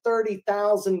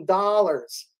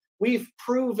 $130,000. We've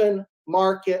proven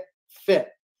market fit.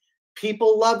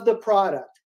 People love the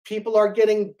product. People are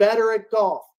getting better at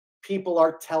golf. People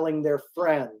are telling their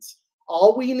friends.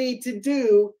 All we need to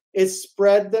do is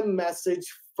spread the message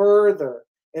further.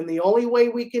 And the only way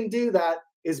we can do that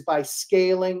is by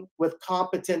scaling with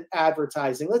competent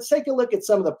advertising. Let's take a look at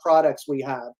some of the products we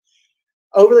have.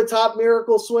 Over the top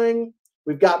miracle swing.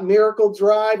 We've got Miracle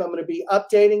Drive. I'm going to be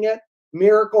updating it.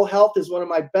 Miracle Health is one of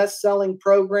my best-selling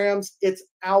programs. It's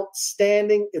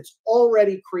outstanding. It's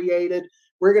already created.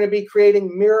 We're going to be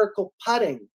creating Miracle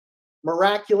Putting,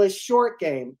 Miraculous Short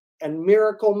Game, and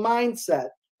Miracle Mindset.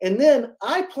 And then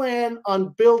I plan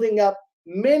on building up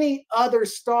many other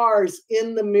stars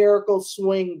in the Miracle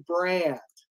Swing brand.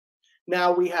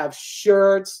 Now we have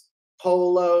shirts,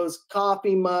 polos,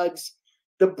 coffee mugs.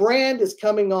 The brand is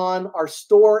coming on. Our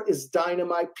store is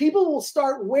dynamite. People will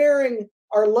start wearing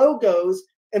our logos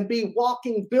and be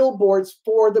walking billboards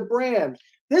for the brand.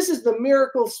 This is the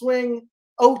Miracle Swing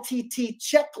OTT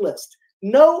checklist.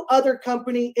 No other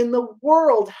company in the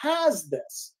world has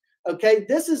this. Okay,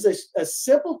 this is a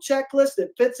simple checklist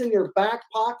that fits in your back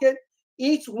pocket.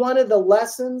 Each one of the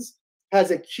lessons has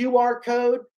a QR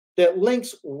code that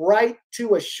links right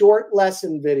to a short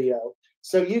lesson video.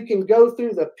 So you can go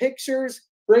through the pictures,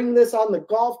 bring this on the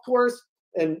golf course,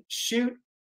 and shoot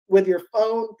with your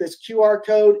phone this QR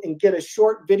code and get a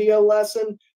short video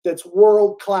lesson that's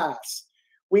world class.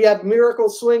 We have Miracle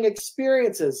Swing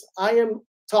experiences. I am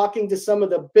talking to some of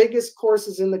the biggest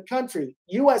courses in the country,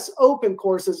 US Open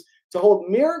courses, to hold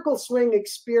Miracle Swing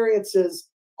experiences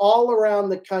all around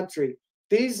the country.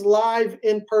 These live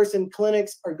in-person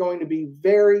clinics are going to be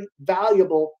very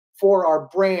valuable for our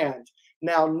brand.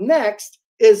 Now, next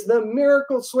is the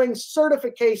Miracle Swing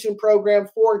certification program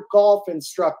for golf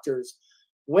instructors.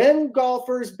 When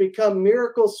golfers become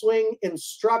Miracle Swing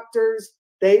instructors,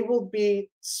 they will be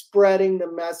spreading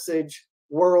the message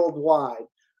worldwide.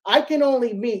 I can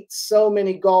only meet so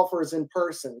many golfers in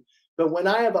person, but when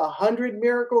I have 100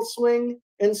 Miracle Swing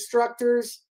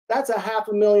instructors, that's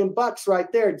 $500,000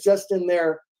 right there just in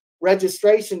their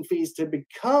registration fees to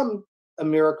become a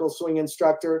Miracle Swing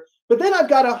instructor. But then I've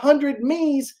got 100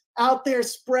 me's out there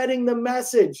spreading the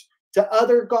message to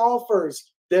other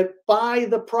golfers that buy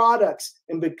the products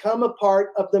and become a part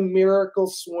of the Miracle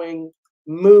Swing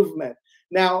movement.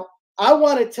 Now, I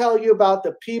want to tell you about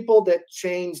the people that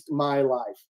changed my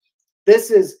life.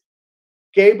 This is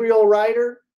Gabriel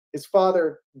Ryder, his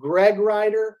father, Greg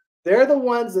Ryder. They're the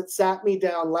ones that sat me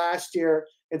down last year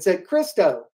and said,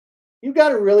 Christo, you've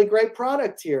got a really great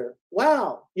product here.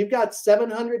 Wow, you've got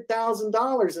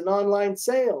 $700,000 in online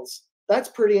sales. That's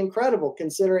pretty incredible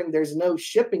considering there's no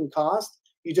shipping cost.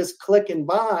 You just click and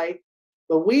buy.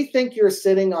 But we think you're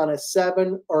sitting on a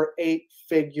 7 or 8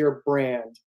 figure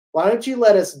brand. Why don't you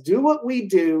let us do what we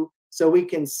do so we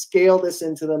can scale this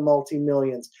into the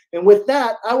multi-millions? And with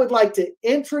that, I would like to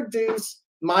introduce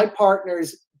my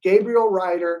partners, Gabriel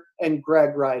Ryder and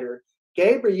Greg Ryder.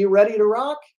 Gabe, are you ready to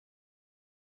rock?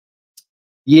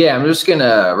 Yeah, I'm just going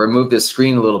to remove this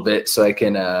screen a little bit so I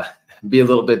can be a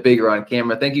little bit bigger on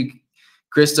camera. Thank you,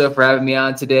 Christo, for having me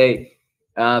on today.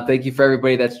 Thank you for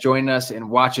everybody that's joining us and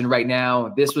watching right now.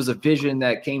 This was a vision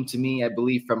that came to me, I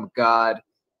believe, from God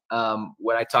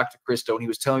when I talked to Christo and he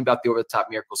was telling me about the over-the-top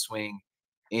Miracle Swing.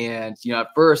 And, you know, at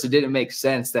first it didn't make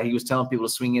sense that he was telling people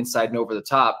to swing inside and over the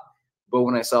top. But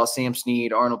when I saw Sam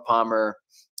Snead, Arnold Palmer,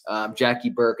 Jackie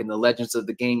Burke, and the legends of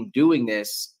the game doing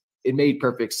this, it made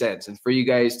perfect sense. And for you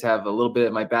guys to have a little bit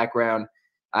of my background,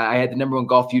 I had the #1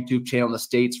 golf YouTube channel in the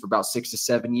States for about 6 to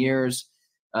 7 years.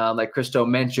 Like Christo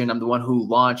mentioned, I'm the one who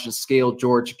launched and scaled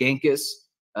George Gankis.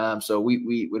 So when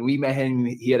we met him,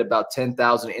 he had about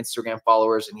 10,000 Instagram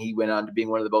followers, and he went on to being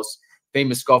one of the most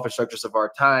famous golf instructors of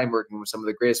our time, working with some of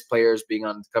the greatest players, being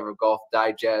on the cover of Golf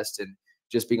Digest, and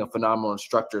just being a phenomenal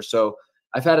instructor. So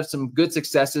I've had some good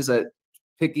successes at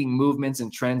picking movements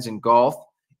and trends in golf.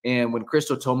 And when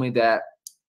Christo told me that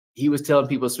he was telling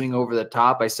people to swing over the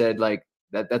top, I said, like,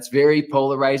 that's very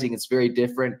polarizing. It's very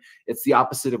different. It's the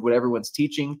opposite of what everyone's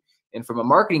teaching. And from a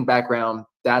marketing background,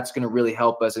 that's going to really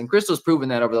help us. And Christo's proven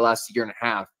that over the last year and a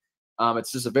half.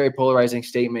 It's just a very polarizing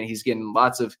statement. He's getting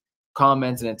lots of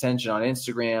comments and attention on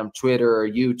Instagram, Twitter,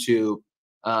 YouTube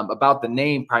about the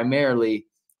name primarily,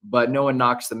 but no one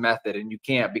knocks the method, and you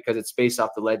can't because it's based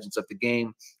off the legends of the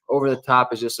game. Over the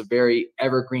top is just a very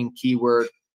evergreen keyword.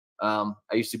 I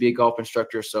used to be a golf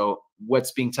instructor, so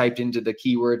what's being typed into the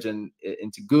keywords and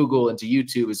into Google, into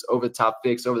YouTube is over the top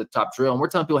fix, over the top drill. And we're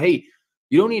telling people, hey,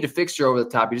 you don't need to fix your over the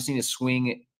top. You just need to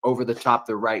swing over the top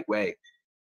the right way.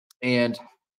 And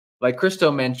like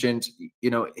Christo mentioned, you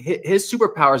know, his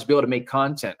superpower is to be able to make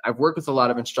content. I've worked with a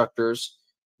lot of instructors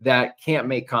that can't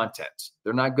make content.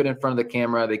 They're not good in front of the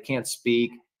camera. They can't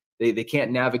speak. They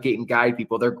can't navigate and guide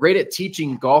people. They're great at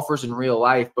teaching golfers in real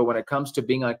life, but when it comes to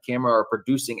being on camera or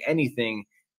producing anything,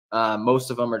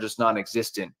 most of them are just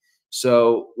non-existent.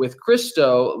 So with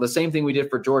Christo, the same thing we did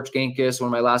for George Gankis, one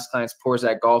of my last clients, Pours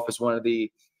at Golf, is one of the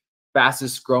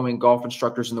fastest growing golf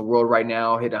instructors in the world right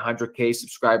now, hit 100K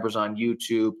subscribers on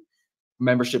YouTube,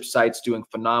 membership sites doing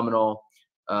phenomenal.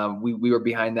 We were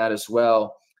behind that as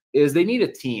well, is they need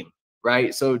a team,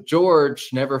 right? So George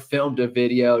never filmed a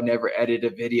video, never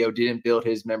edited a video, didn't build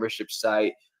his membership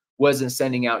site, wasn't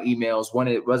sending out emails,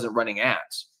 wasn't running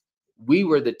ads. We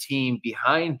were the team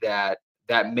behind that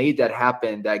that made that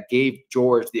happen, that gave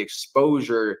George the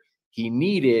exposure he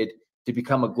needed to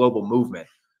become a global movement.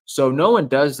 So no one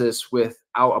does this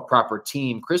without a proper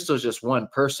team. Christo's just one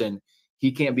person.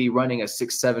 He can't be running a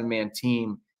 6-7 man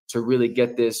team to really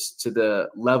get this to the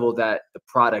level that the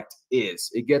product is.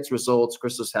 It gets results.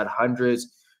 Christo's had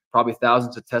hundreds, probably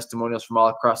thousands of testimonials from all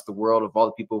across the world of all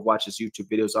the people who watch his YouTube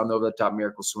videos on the Over the Top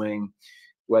Miracle Swing,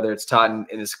 whether it's taught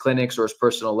in his clinics or his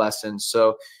personal lessons.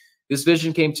 So this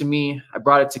vision came to me. I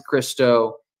brought it to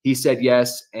Christo. He said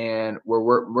yes, and we're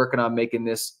working on making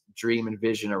this dream and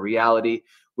vision a reality,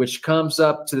 which comes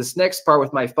up to this next part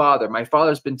with my father. My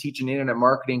father's been teaching internet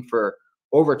marketing for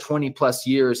over 20 plus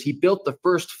years. He built the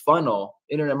first funnel,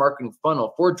 internet marketing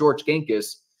funnel, for George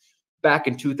Genghis back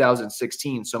in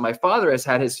 2016. So my father has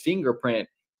had his fingerprint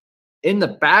in the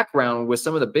background with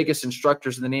some of the biggest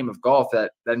instructors in the name of golf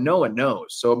that no one knows.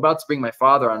 So I'm about to bring my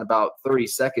father on about 30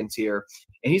 seconds here,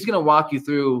 and he's going to walk you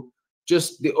through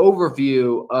just the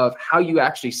overview of how you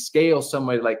actually scale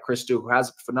somebody like Christo, who has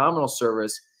a phenomenal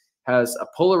service, has a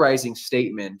polarizing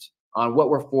statement on what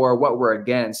we're for, what we're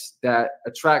against, that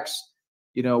attracts,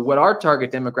 you know, what our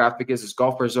target demographic is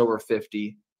golfers over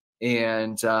 50.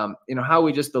 And, you know, how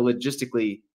we just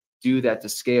logistically do that to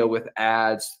scale with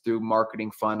ads, through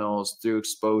marketing funnels, through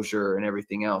exposure and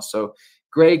everything else. So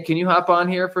Greg, can you hop on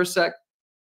here for a sec?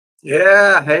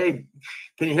 Yeah. Hey,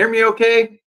 can you hear me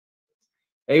okay?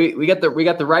 Hey, we got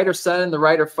the writer son and the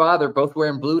writer father both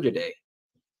wearing blue today.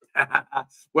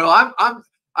 Well,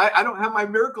 I don't have my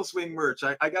Miracle Swing merch.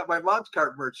 I got my launch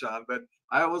cart merch on, but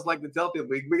I always like to tell people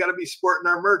we got to be sporting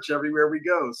our merch everywhere we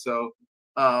go. So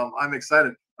I'm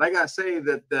excited. And I got to say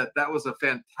that was a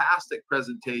fantastic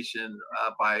presentation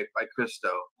by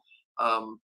Christo.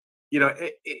 You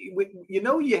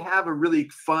know, you have a really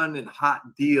fun and hot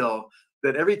deal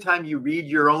that every time you read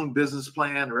your own business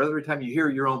plan or every time you hear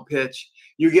your own pitch,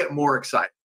 you get more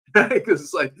excited. Because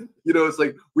it's like, you know, it's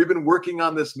like we've been working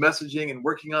on this messaging and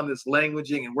working on this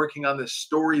languaging and working on this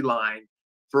storyline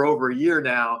for over a year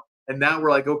now. And now we're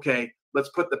like, okay, let's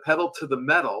put the pedal to the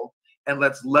metal and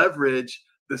let's leverage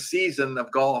the season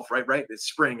of golf, right? It's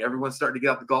spring. Everyone's starting to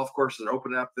get out the golf courses. They're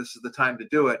opening up. This is the time to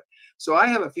do it. So I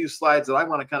have a few slides that I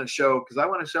want to kind of show, because I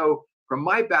want to show from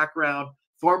my background,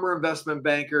 former investment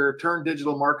banker, turned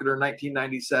digital marketer in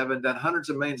 1997, done hundreds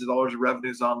of millions of dollars of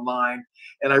revenues online.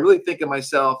 And I really think of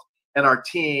myself and our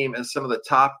team as some of the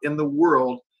top in the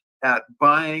world at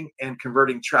buying and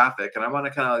converting traffic. And I want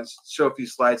to kind of show a few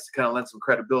slides to kind of lend some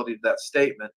credibility to that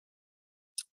statement.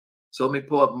 So let me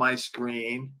pull up my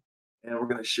screen and we're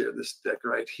going to share this deck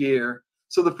right here.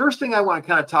 So the first thing I want to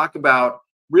kind of talk about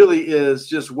really is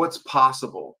just what's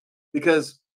possible.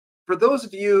 Because for those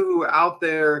of you who are out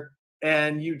there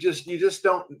and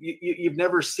you've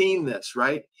never seen this,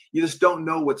 right? You just don't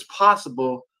know what's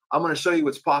possible. I'm going to show you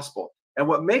what's possible. And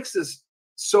what makes this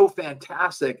so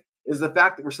fantastic is the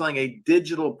fact that we're selling a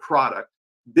digital product,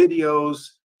 videos,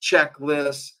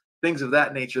 checklists, things of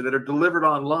that nature that are delivered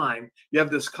online. You have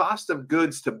this cost of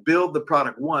goods to build the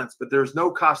product once, but there's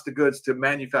no cost of goods to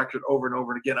manufacture it over and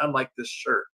over again, unlike this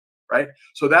shirt, right?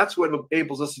 So that's what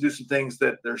enables us to do some things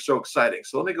that they're so exciting.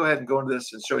 So let me go ahead and go into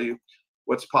this and show you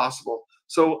what's possible.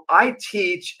 So I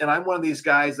teach, and I'm one of these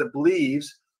guys that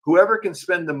believes whoever can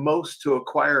spend the most to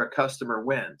acquire a customer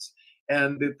wins.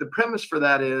 And the premise for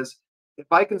that is, if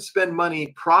I can spend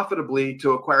money profitably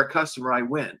to acquire a customer, I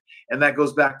win. And that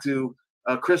goes back to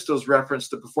Christo's reference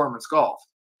to performance golf.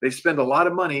 They spend a lot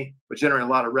of money, but generate a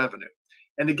lot of revenue.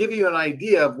 And to give you an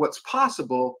idea of what's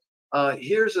possible,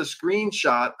 here's a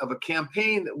screenshot of a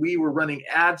campaign that we were running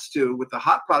ads to with the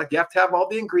hot product. You have to have all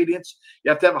the ingredients.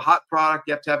 You have to have a hot product.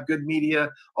 You have to have good media,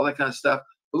 all that kind of stuff.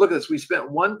 But look at this. We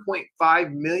spent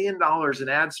 $1.5 million in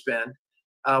ad spend.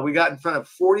 We got in front of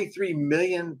 43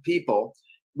 million people.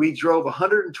 We drove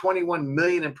 121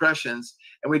 million impressions,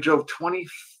 and we drove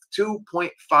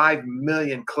 22.5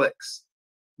 million clicks.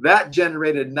 That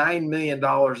generated $9 million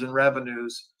in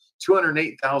revenues,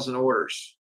 208,000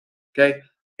 orders. Okay.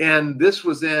 And this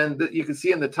was you can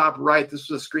see in the top right, this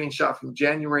was a screenshot from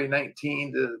January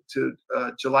 19 to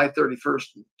July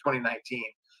 31st, 2019.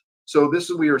 So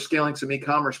we were scaling some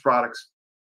e-commerce products.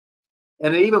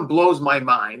 And it even blows my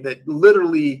mind that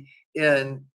literally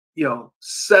in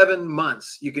 7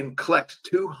 months, you can collect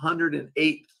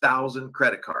 208,000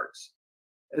 credit cards.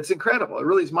 It's incredible. It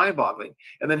really is mind-boggling.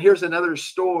 And then here's another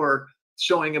store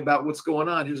showing about what's going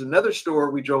on. Here's another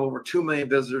store we drove over 2 million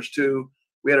visitors to.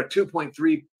 We had a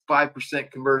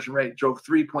 2.35% conversion rate, drove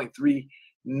 $3.3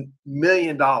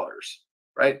 million,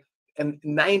 right? And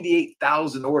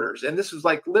 98,000 orders. And this was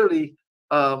like literally,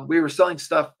 we were selling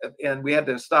stuff and we had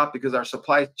to stop because our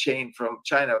supply chain from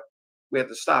China, we had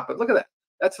to stop. But look at that.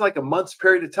 That's like a month's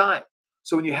period of time.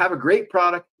 So when you have a great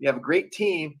product, you have a great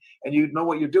team, and you know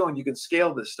what you're doing, you can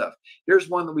scale this stuff. Here's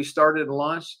one that we started and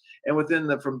launched,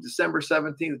 and from December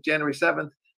 17th, January 7th,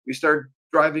 we started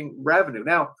driving revenue.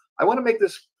 Now, I want to make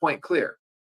this point clear.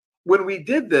 When we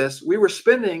did this, we were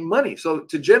spending money. So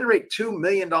to generate $2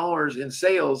 million in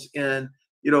sales in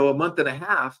a month and a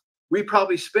half, we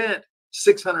probably spent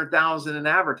 $600,000 in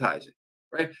advertising,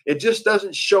 right? It just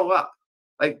doesn't show up.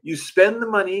 Like, you spend the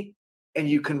money and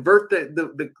you convert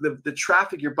the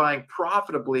traffic you're buying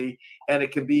profitably, and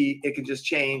it can just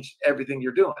change everything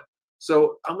you're doing.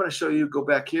 So I'm going to show you, go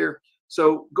back here.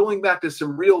 So going back to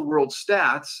some real world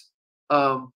stats,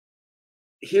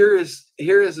 here is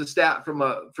a stat from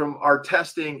our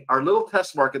testing, our little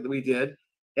test market that we did,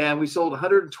 and we sold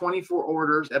 124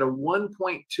 orders at a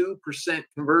 1.2%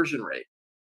 conversion rate,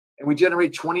 and we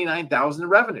generate 29,000 in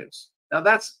revenues. Now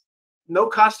that's no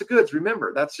cost of goods.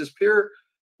 Remember, that's just pure,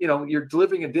 you're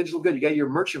delivering a digital good. You got your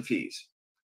merchant fees.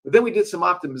 But then we did some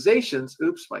optimizations.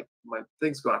 Oops, my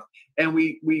thing's going off. And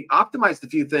we optimized a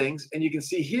few things, and you can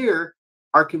see here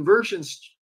our conversions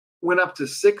went up to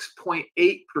 6.8%.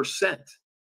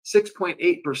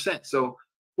 6.8%. So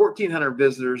 1,400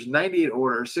 visitors, 98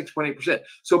 orders, 6.8%.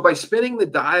 So by spinning the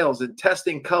dials and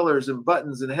testing colors and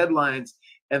buttons and headlines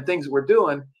and things that we're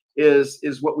doing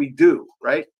is what we do,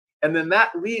 right? And then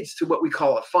that leads to what we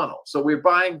call a funnel. So we're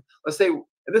buying, let's say,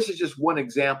 and this is just one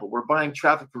example, we're buying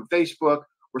traffic from Facebook,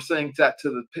 we're sending that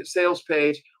to the sales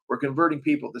page, we're converting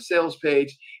people to the sales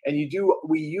page, and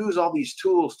we use all these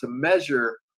tools to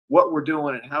measure what we're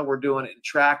doing and how we're doing it and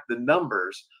track the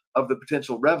numbers of the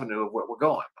potential revenue of what we're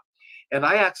going. And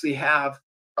I actually have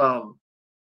a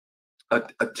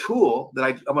tool that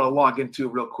I'm going to log into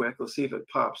real quick. Let's see if it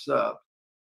pops up.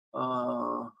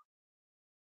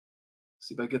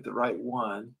 See if I get the right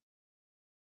one.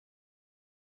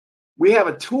 We have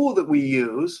a tool that we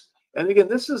use, and again,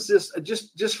 this is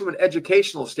just from an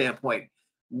educational standpoint.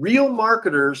 Real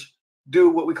marketers do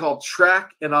what we call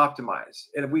track and optimize.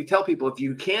 And we tell people, if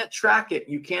you can't track it,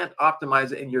 you can't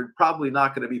optimize it, and you're probably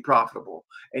not going to be profitable,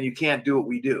 and you can't do what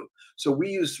we do. So we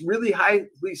use really highly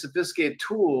sophisticated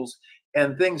tools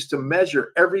and things to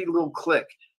measure every little click,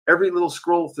 every little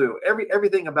scroll through,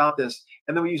 everything about this.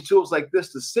 And then we use tools like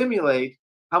this to simulate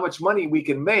how much money we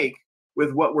can make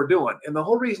with what we're doing. And the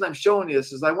whole reason I'm showing you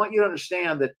this is I want you to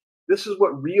understand that this is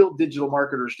what real digital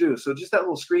marketers do. So just that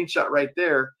little screenshot right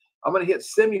there, I'm going to hit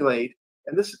simulate,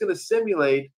 and this is going to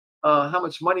simulate how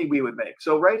much money we would make.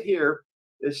 So right here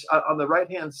is on the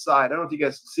right-hand side. I don't know if you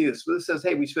guys can see this, but it says,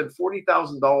 hey, we spend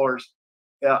 $40,000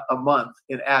 a month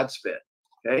in ad spend,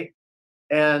 okay?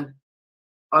 And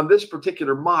on this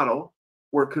particular model,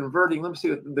 we're converting, let me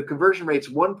see, the conversion rate's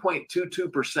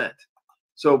 1.22%.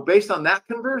 So based on that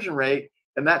conversion rate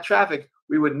and that traffic,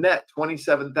 we would net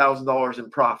 $27,000 in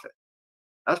profit.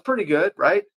 That's pretty good,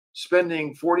 right?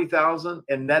 Spending 40,000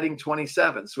 and netting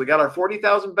 27. So we got our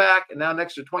 40,000 back, and now an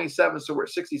extra 27, so we're at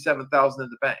 67,000 in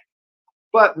the bank.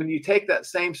 But when you take that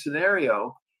same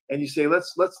scenario and you say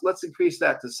let's increase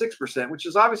that to 6%, which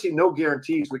is obviously no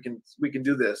guarantees we can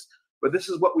do this, but this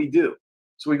is what we do.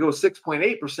 So we go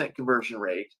 6.8% conversion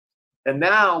rate, and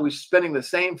now we're spending the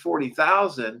same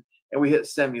 40,000, and we hit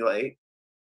simulate,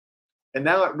 and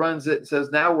now it runs it. Says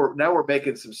now we're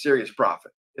making some serious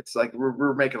profit. It's like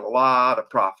we're making a lot of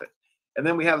profit. And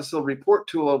then we have this little report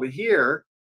tool over here,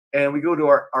 and we go to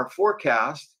our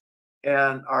forecast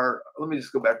and let me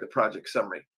just go back to project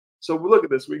summary. So we look at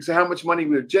this. We can say how much money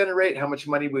we would generate, how much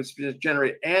money we would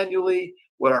generate annually,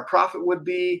 what our profit would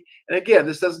be. And again,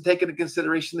 this doesn't take into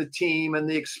consideration the team and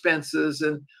the expenses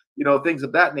and things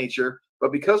of that nature.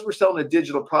 But because we're selling a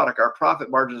digital product, our profit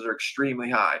margins are extremely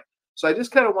high. So I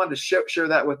just kind of wanted to share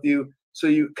that with you, so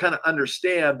you kind of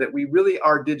understand that we really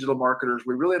are digital marketers.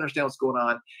 We really understand what's going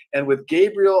on. And with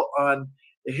Gabriel, on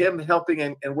him helping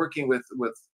and working with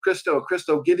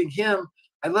Christo giving him,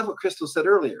 I love what Christo said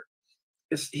earlier.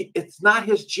 It's not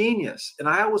his genius. And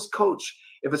I always coach,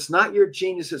 if it's not your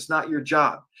genius, it's not your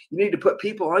job. You need to put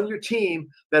people on your team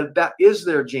that is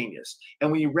their genius.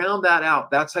 And when you round that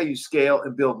out, that's how you scale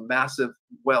and build massive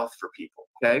wealth for people,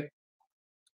 okay?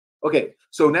 Okay,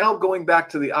 so now going back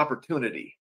to the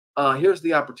opportunity. Here's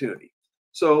the opportunity.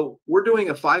 So we're doing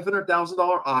a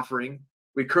 $500,000 offering.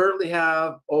 We currently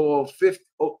have I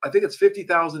think it's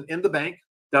 50,000 in the bank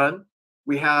done.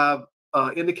 We have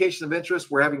indication of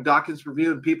interest. We're having documents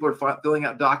reviewed, and people are filling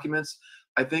out documents.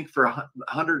 I think for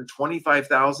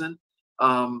 125,000,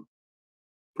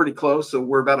 pretty close. So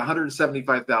we're about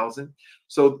 175,000.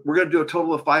 So we're going to do a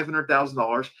total of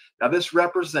 $500,000. Now this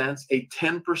represents a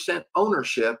 10%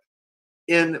 ownership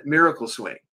in Miracle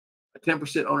Swing. A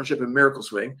 10% ownership in Miracle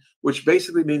Swing, which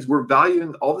basically means we're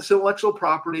valuing all this intellectual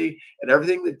property and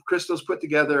everything that Christo's put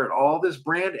together and all this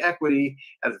brand equity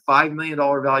at a $5 million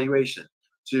valuation.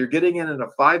 So you're getting in at a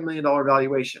 $5 million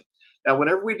valuation. Now,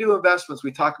 whenever we do investments,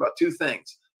 we talk about two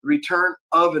things: return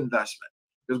of investment,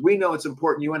 because we know it's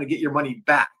important. You want to get your money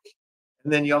back.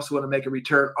 And then you also want to make a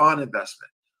return on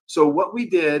investment. So what we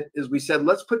did is we said,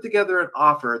 let's put together an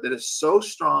offer that is so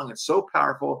strong and so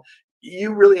powerful,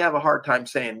 you really have a hard time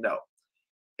saying no.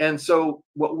 And so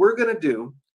what we're going to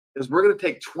do is we're going to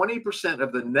take 20%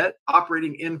 of the net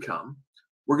operating income.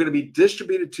 We're going to be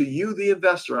distributed to you, the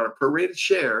investor, on a prorated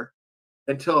share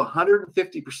until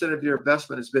 150% of your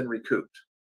investment has been recouped.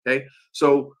 Okay.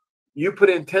 So you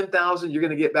put in 10,000, you're going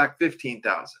to get back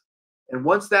 15,000. And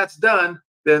once that's done,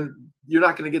 then you're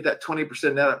not going to get that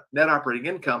 20% net operating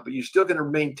income, but you're still going to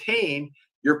maintain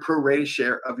your prorated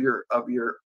share of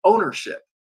your ownership.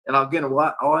 And again,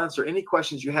 I'll answer any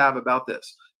questions you have about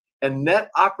this. And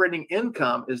net operating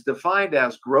income is defined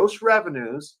as gross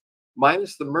revenues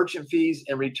minus the merchant fees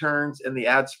and returns and the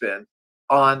ad spend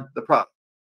on the product.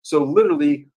 So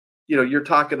literally, you're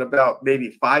talking about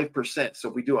maybe 5%. So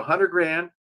if we do 100 grand,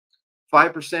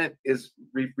 5% is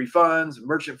refunds,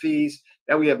 merchant fees.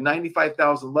 Now we have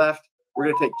 95,000 left. We're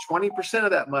going to take 20%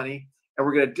 of that money and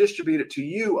we're going to distribute it to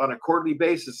you on a quarterly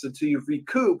basis until you've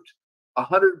recouped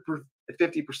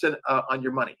 150% on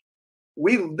your money.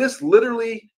 This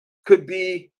literally could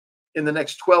be in the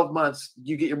next 12 months,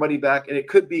 you get your money back, and it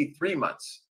could be 3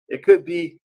 months. It could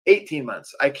be 18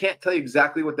 months. I can't tell you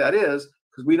exactly what that is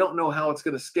because we don't know how it's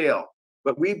going to scale.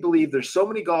 But we believe there's so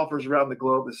many golfers around the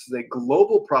globe. This is a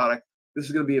global product. This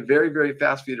is going to be a very, very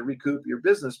fast for you to recoup your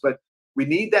business. But we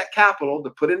need that capital to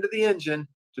put into the engine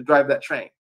to drive that train.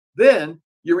 Then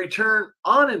your return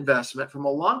on investment from a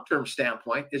long-term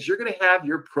standpoint is you're going to have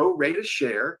your prorated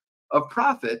share of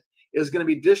profit is going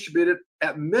to be distributed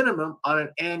at minimum on an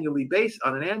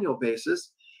annual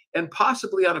basis, and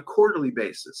possibly on a quarterly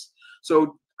basis.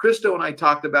 So Christo and I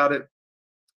talked about it,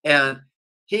 and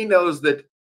he knows that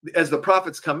as the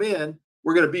profits come in,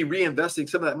 we're going to be reinvesting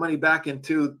some of that money back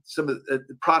into some of the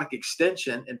product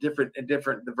extension and different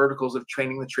the verticals of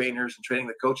training the trainers and training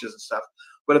the coaches and stuff.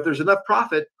 But if there's enough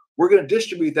profit, we're going to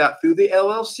distribute that through the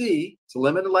LLC. It's a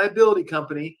limited liability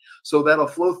company. So that'll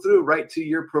flow through right to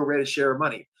your prorated share of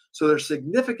money. So there's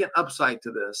significant upside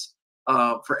to this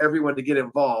for everyone to get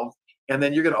involved. And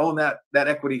then you're going to own that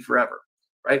equity forever,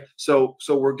 right? So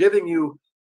we're giving you,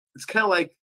 it's kind of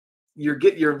like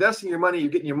you're investing your money, you're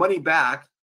getting your money back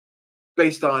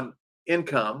based on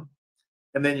income,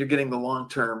 and then you're getting the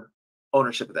long-term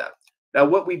ownership of that. Now,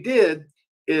 what we did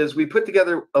is we put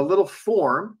together a little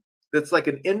form that's like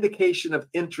an indication of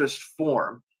interest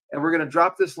form. And we're going to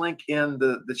drop this link in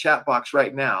the chat box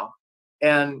right now.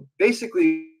 And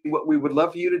basically what we would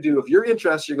love for you to do, if you're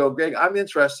interested, you go, Greg, I'm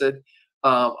interested.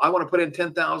 I want to put in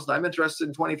 10,000. I'm interested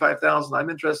in 25,000. I'm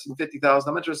interested in 50,000.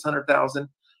 I'm interested in 100,000.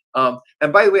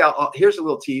 And by the way, here's a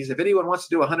little tease. If anyone wants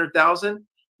to do 100,000,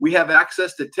 we have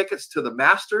access to tickets to the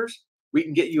Masters. We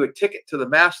can get you a ticket to the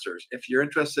Masters if you're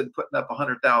interested in putting up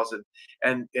 100,000.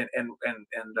 And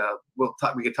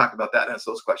we can talk about that and answer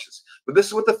those questions. But this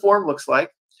is what the form looks like.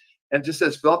 And it just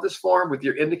says, fill out this form with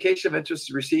your indication of interest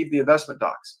to receive the investment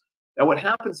docs. Now, what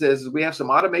happens is we have some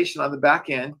automation on the back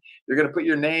end. You're going to put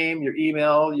your name, your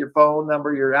email, your phone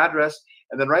number, your address,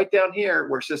 and then right down here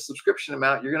where it says subscription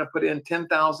amount, you're going to put in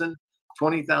 10,000,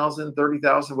 20,000,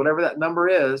 30,000, whatever that number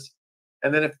is.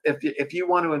 And then if you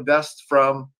want to invest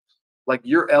from like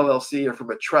your LLC or from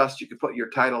a trust, you can put your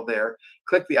title there.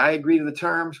 Click the I agree to the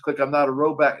terms, click I'm not a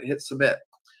robot, and hit submit.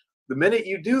 The minute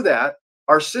you do that,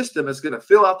 our system is going to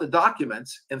fill out the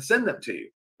documents and send them to you.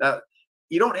 Now,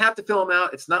 you don't have to fill them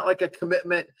out. It's not like a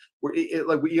commitment where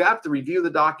you have to review the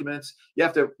documents. You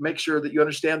have to make sure that you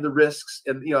understand the risks.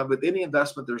 And with any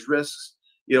investment, there's risks.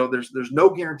 There's no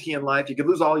guarantee in life. You could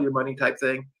lose all your money type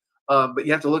thing. But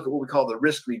you have to look at what we call the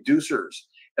risk reducers.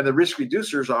 And the risk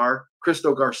reducers are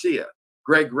Christo Garcia,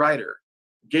 Greg Ryder,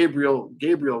 Gabriel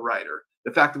Ryder.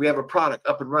 The fact that we have a product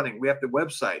up and running, we have the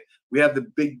website, we have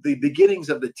the beginnings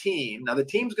of the team. Now the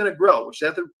team's going to grow, which the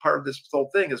other part of this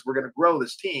whole thing is we're going to grow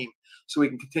this team so we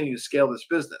can continue to scale this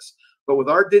business. But with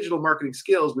our digital marketing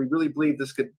skills, we really believe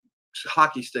this could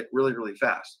hockey stick really, really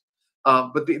fast.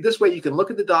 But this way you can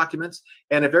look at the documents,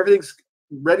 and if everything's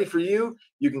ready for you,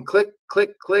 you can click,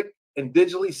 and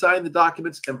digitally sign the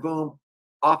documents, and boom,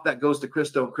 off that goes to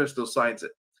Christo, and Christo signs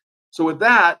it. So with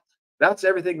that, that's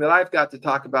everything that I've got to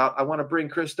talk about. I want to bring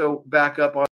Christo back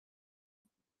up on.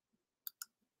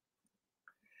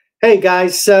 Hey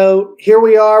guys, so here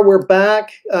we are. We're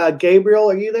back.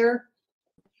 Gabriel, are you there?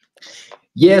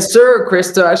 Yes, sir,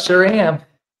 Christo. I sure am.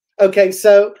 Okay,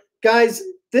 so guys,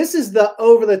 this is the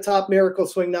over-the-top miracle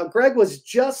swing. Now, Greg was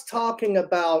just talking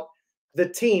about the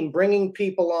team, bringing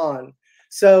people on.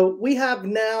 So we have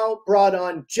now brought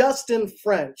on Justin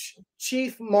French,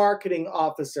 Chief Marketing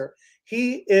Officer.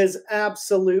 He is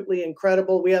absolutely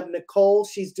incredible. We have Nicole.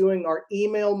 She's doing our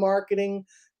email marketing,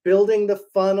 building the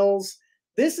funnels.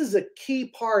 This is a key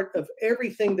part of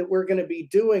everything that we're going to be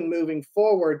doing moving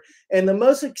forward. And the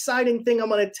most exciting thing I'm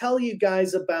going to tell you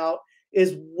guys about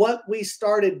is what we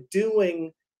started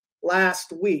doing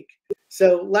last week.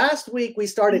 So last week we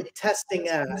started testing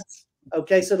ads.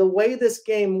 Okay, so the way this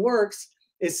game works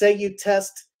is, say you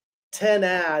test 10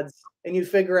 ads and you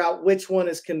figure out which one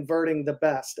is converting the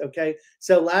best. Okay,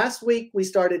 so last week we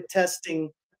started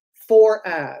testing 4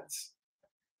 ads.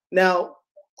 Now,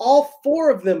 all 4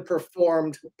 of them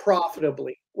performed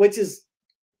profitably, which is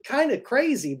kind of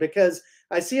crazy because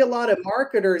I see a lot of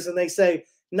marketers and they say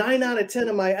 9 out of 10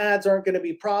 of my ads aren't going to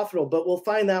be profitable, but we'll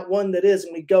find that one that is,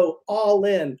 and we go all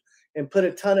in and put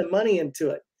a ton of money into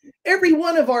it. Every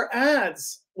one of our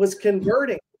ads was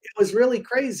converting. It was really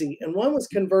crazy, and one was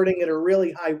converting at a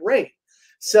really high rate.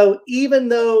 So even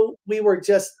though we were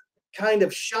just kind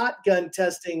of shotgun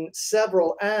testing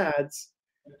several ads,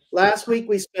 last week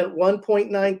we spent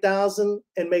 1.9 thousand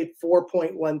and made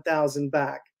 4.1 thousand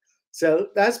back. So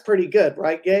that's pretty good,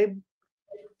 right, Gabe?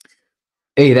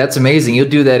 Hey, that's amazing. You'll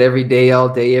do that every day, all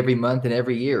day, every month, and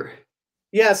every year.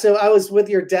 Yeah, so I was with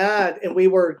your dad and we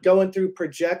were going through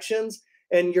projections,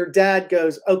 and your dad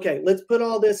goes, okay, let's put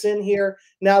all this in here.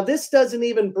 Now, this doesn't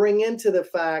even bring into the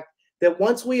fact that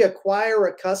once we acquire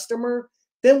a customer,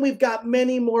 then we've got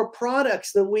many more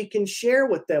products that we can share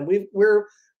with them. We're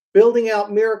building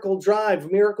out Miracle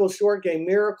Drive, Miracle Short Game,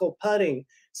 Miracle Putting,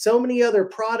 so many other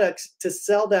products to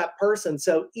sell that person.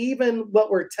 So even what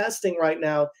we're testing right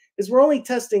now is we're only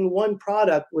testing one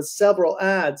product with several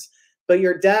ads, but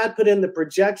your dad put in the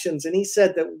projections and he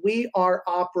said that we are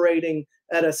operating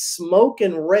at a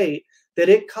smoking rate that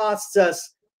it costs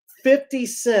us 50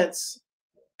 cents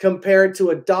compared to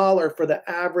 $1 for the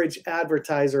average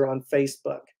advertiser on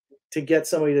Facebook to get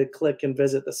somebody to click and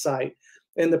visit the site.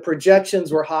 And the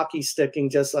projections were hockey sticking,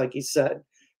 just like he said.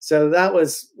 So that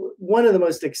was one of the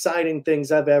most exciting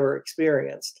things I've ever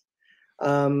experienced.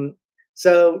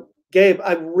 So Gabe,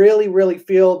 I really, really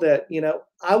feel that,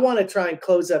 I want to try and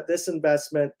close up this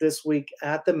investment this week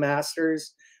at the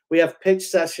Masters. We have pitch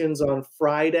sessions on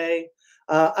Friday.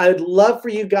 I'd love for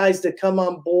you guys to come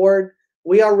on board.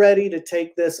 We are ready to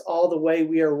take this all the way.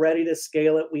 We are ready to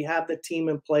scale it. We have the team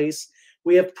in place.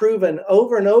 We have proven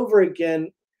over and over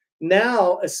again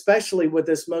now, especially with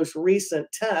this most recent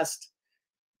test,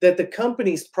 that the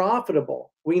company's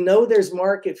profitable. We know there's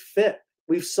market fit.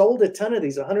 We've sold a ton of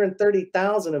these,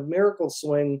 130,000 of Miracle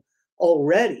Swing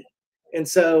already. And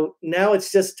so now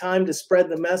it's just time to spread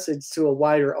the message to a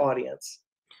wider audience.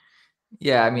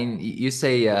 Yeah, I mean, you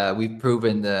say we've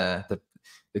proven the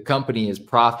company is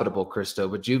profitable, Christo,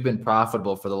 but you've been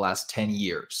profitable for the last 10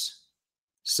 years.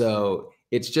 So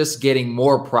it's just getting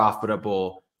more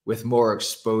profitable with more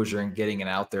exposure and getting it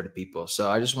out there to people.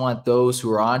 So I just want those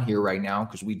who are on here right now,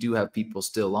 because we do have people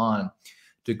still on,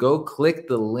 to go click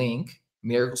the link,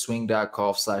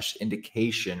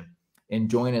 miracleswing.golf/indication, and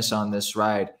join us on this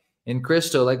ride. And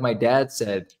Christo, like my dad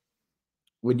said,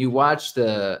 when you watch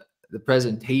the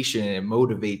presentation and it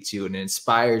motivates you and it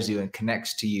inspires you and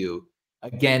connects to you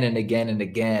again and again and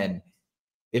again,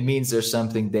 it means there's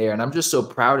something there. And I'm just so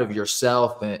proud of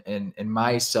yourself and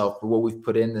myself for what we've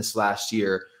put in this last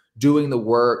year, doing the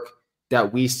work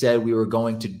that we said we were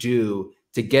going to do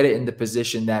to get it in the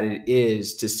position that it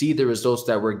is, to see the results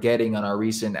that we're getting on our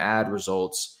recent ad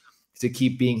results, to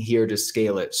keep being here to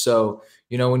scale it. So,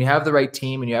 when you have the right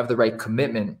team and you have the right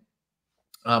commitment,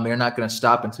 you're not going to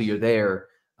stop until you're there.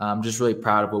 I'm just really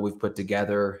proud of what we've put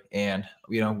together. And,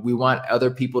 we want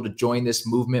other people to join this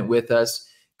movement with us,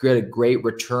 get a great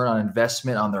return on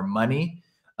investment on their money.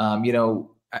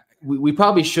 We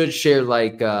probably should share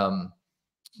like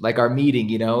our meeting,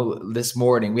 this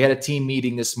morning. We had a team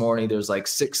meeting this morning. There's like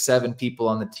 6-7 people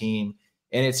on the team.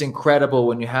 And it's incredible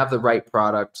when you have the right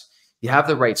product, you have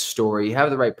the right story, you have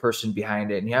the right person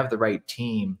behind it, and you have the right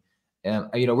team. And,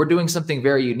 we're doing something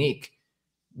very unique.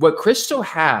 What Christo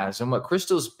has and what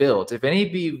Christo's built, if any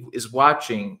of you is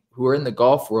watching who are in the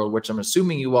golf world, which I'm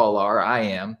assuming you all are, I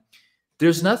am,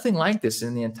 there's nothing like this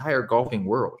in the entire golfing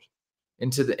world.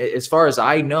 And as far as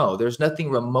I know, there's nothing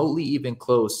remotely even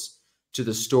close to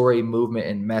the story, movement,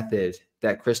 and method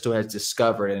that Christo has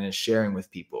discovered and is sharing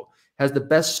with people. Has the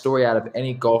best story out of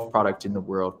any golf product in the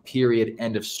world, period,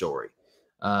 end of story.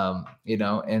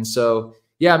 And so,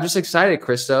 yeah, I'm just excited,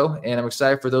 Christo, and I'm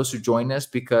excited for those who join us,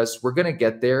 because we're going to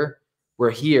get there. we're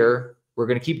here. We're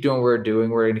going to keep doing what we're doing.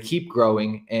 We're going to keep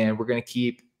growing, and we're going to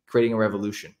keep creating a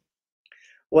revolution.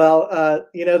 Well,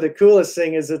 you know, the coolest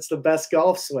thing is it's the best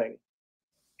golf swing.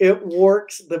 It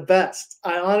works the best.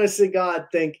 I honestly, God,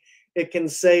 think it can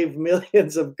save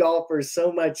millions of golfers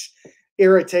so much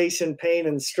irritation, pain,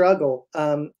 and struggle,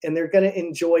 and they're going to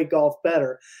enjoy golf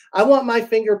better. I want my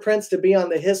fingerprints to be on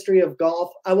the history of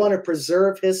golf. I want to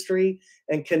preserve history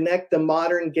and connect the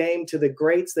modern game to the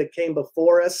greats that came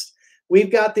before us.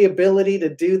 We've got the ability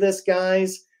to do this,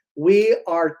 guys. We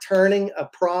are turning a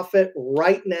profit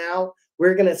right now.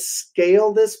 We're going to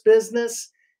scale this business.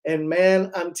 And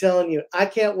man, I'm telling you, I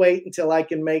can't wait until I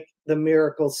can make the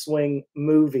Miracle Swing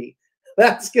movie.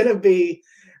 That's going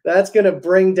to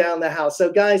bring down the house.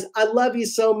 So guys, I love you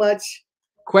so much.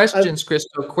 Questions,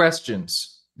 Christo,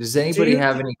 questions. Does anybody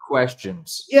have any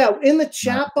questions? Yeah, in the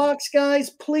chat box, guys,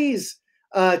 please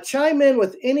chime in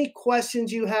with any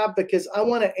questions you have, because I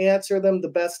want to answer them the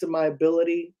best of my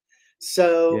ability.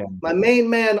 So my main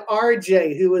man,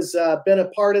 RJ, who has been a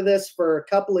part of this for a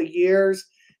couple of years,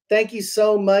 thank you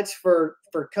so much for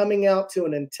coming out to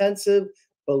an intensive,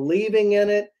 believing in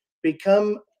it,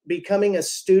 becoming a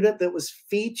student that was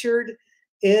featured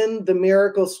in the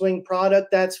Miracle Swing product.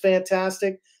 That's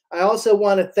fantastic. I also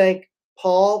want to thank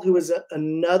Paul, who is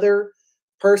another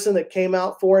person that came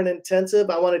out for an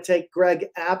intensive. I want to thank Greg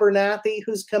Abernathy,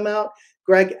 who's come out.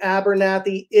 Greg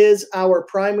Abernathy is our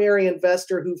primary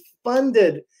investor who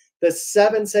funded the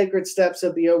 7 sacred steps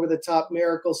of the over-the-top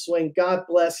Miracle Swing. God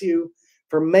bless you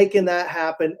for making that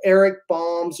happen. Eric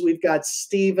Balms, we've got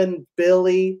Stephen,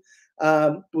 Billy,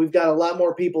 we've got a lot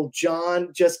more people. John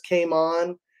just came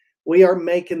on. We are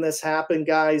making this happen,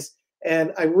 guys.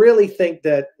 And I really think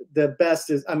that the best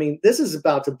is, I mean, this is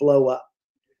about to blow up.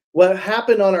 What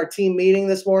happened on our team meeting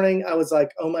this morning, I was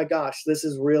like, oh my gosh, this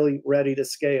is really ready to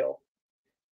scale.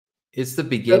 It's the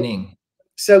beginning.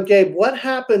 So Gabe, what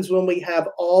happens when we have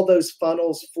all those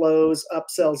funnels, flows,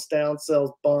 upsells,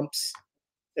 downsells, bumps,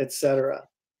 etc.?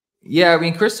 Yeah, I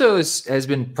mean, Christo has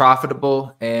been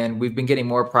profitable, and we've been getting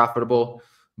more profitable.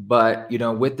 But you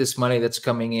know, with this money that's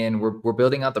coming in, we're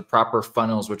building out the proper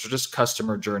funnels, which are just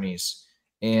customer journeys.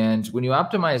 And when you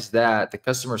optimize that, the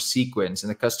customer sequence and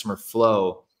the customer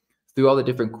flow through all the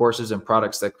different courses and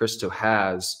products that Christo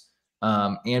has,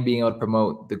 and being able to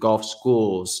promote the golf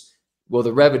schools, well,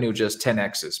 the revenue just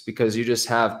 10x's, because you just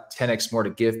have 10x more to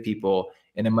give people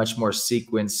in a much more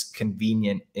sequenced,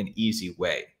 convenient, and easy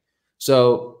way.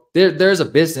 So there's a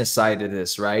business side to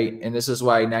this, right? And this is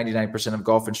why 99% of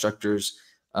golf instructors,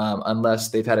 unless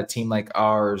they've had a team like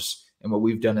ours and what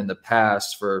we've done in the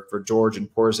past for George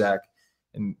and Porzak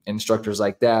and instructors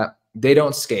like that, they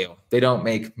don't scale. They don't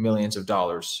make millions of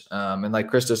dollars. And like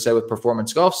Christo said with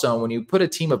Performance Golf Zone, when you put a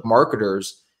team of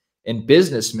marketers and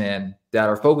businessmen that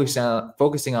are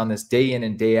focusing on this day in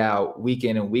and day out, week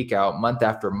in and week out, month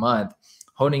after month,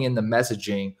 honing in the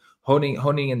messaging,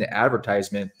 honing in the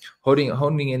advertisement,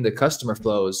 honing in the customer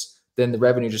flows, then the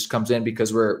revenue just comes in,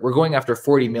 because we're going after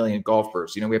 40 million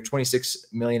golfers. You know, we have 26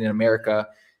 million in America.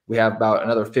 We have about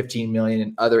another 15 million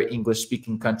in other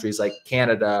English-speaking countries like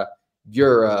Canada,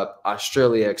 Europe,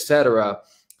 Australia, etc.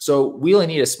 So we only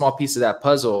need a small piece of that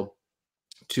puzzle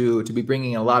to be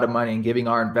bringing a lot of money and giving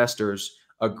our investors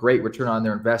a great return on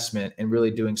their investment and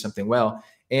really doing something well.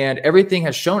 And everything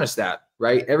has shown us that,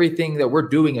 right? Everything that we're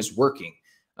doing is working.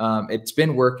 It's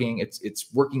been working. It's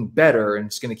working better, and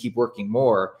it's going to keep working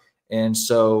more. And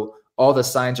so all the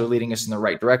signs are leading us in the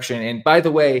right direction. And by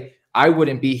the way, I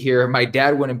wouldn't be here. My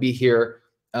dad wouldn't be here.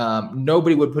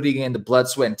 Nobody would put in the blood,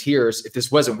 sweat, and tears if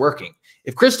this wasn't working.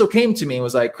 If Christo came to me and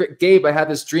was like, Gabe, I have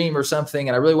this dream or something,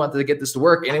 and I really wanted to get this to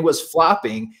work, and it was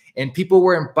flopping, and people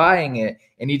weren't buying it,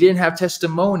 and you didn't have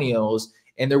testimonials,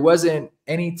 and there wasn't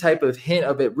any type of hint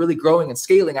of it really growing and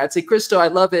scaling, I'd say, Christo, I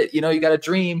love it. You know, you got a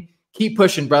dream. Keep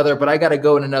pushing, brother, but I got to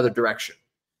go in another direction.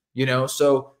 You know,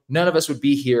 so none of us would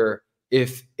be here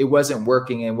if it wasn't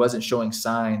working and wasn't showing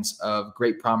signs of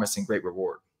great promise and great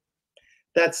reward.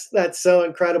 That's so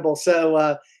incredible.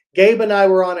 So Gabe and I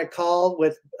were on a call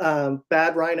with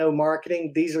Bad Rhino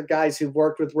Marketing. These are guys who've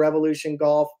worked with Revolution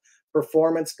Golf,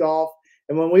 Performance Golf.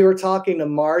 And when we were talking to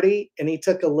Marty and he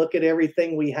took a look at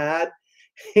everything we had,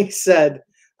 he said,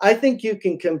 I think you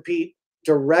can compete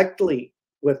directly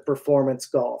with Performance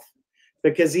Golf,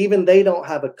 because even they don't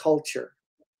have a culture.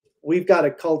 We've got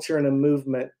a culture and a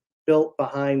movement built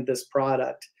behind this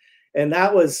product. And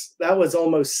that was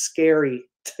almost scary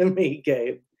to me,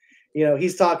 Gabe. You know,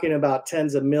 he's talking about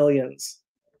tens of millions.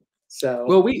 So,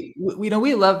 well,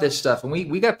 we love this stuff, and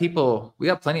we got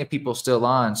plenty of people still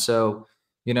on. So,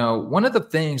 you know, one of the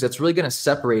things that's really going to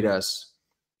separate us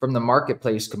from the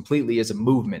marketplace completely is a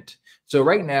movement. So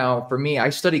right now, for me, I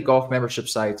study golf membership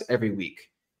sites every week.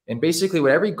 And basically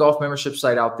what every golf membership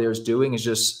site out there is doing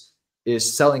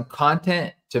is selling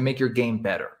content to make your game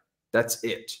better. That's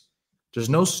it. There's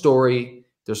no story.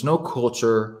 There's no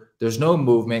culture. There's no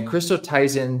movement. Christo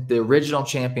ties in the original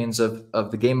champions of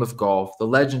the game of golf, the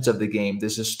legends of the game,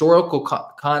 this historical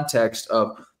context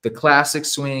of the classic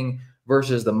swing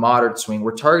versus the modern swing.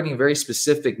 We're targeting a very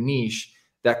specific niche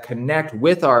that connect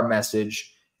with our message.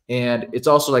 And it's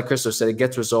also, like Christo said, it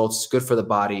gets results. It's good for the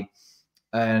body.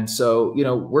 And so, you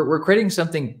know, we're creating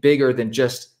something bigger than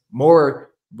just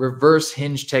more reverse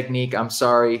hinge technique. I'm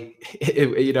sorry,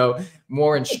 you know,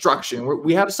 more instruction.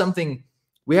 We have something,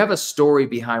 we have a story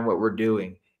behind what we're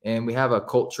doing, and we have a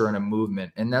culture and a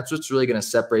movement. And that's what's really going to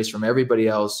separate us from everybody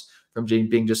else, from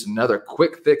being just another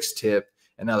quick fix tip,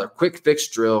 another quick fix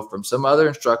drill from some other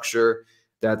instructor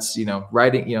that's, you know,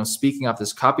 writing, you know, speaking off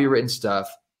this copywritten stuff.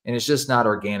 And it's just not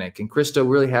organic. And Christo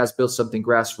really has built something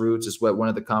grassroots, is what one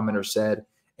of the commenters said.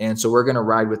 And so we're going to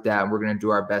ride with that, and we're going to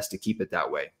do our best to keep it that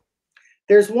way.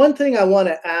 There's one thing I want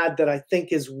to add that I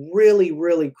think is really,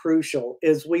 really crucial,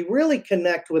 is we really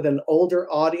connect with an older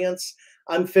audience.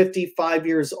 I'm 55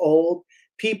 years old.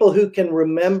 People who can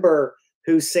remember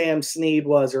who Sam Snead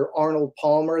was or Arnold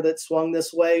Palmer that swung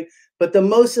this way. But the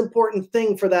most important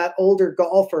thing for that older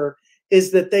golfer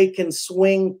is that they can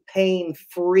swing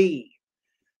pain-free.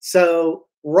 So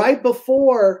right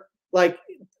before, like,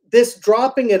 this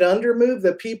dropping it under move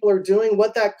that people are doing,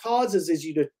 what that causes is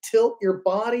you to tilt your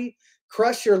body,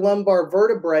 crush your lumbar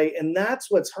vertebrae, and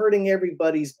that's what's hurting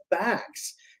everybody's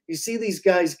backs. You see these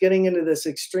guys getting into this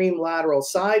extreme lateral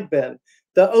side bend.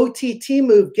 The OTT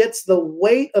move gets the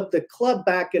weight of the club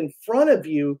back in front of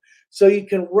you so you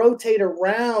can rotate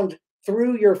around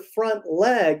through your front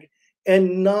leg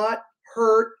and not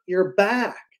hurt your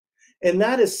back. And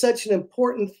that is such an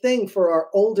important thing for our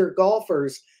older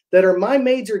golfers that are my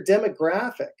major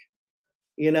demographic,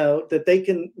 you know, that they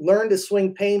can learn to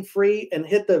swing pain-free and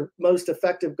hit the most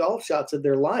effective golf shots of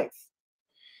their life.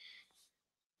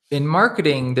 In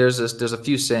marketing, there's a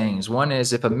few sayings. One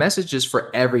is, if a message is for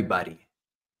everybody,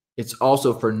 it's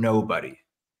also for nobody.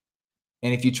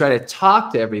 And if you try to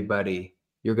talk to everybody,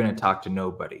 you're going to talk to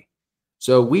nobody.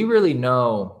 So we really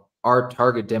know our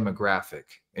target demographic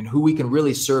and who we can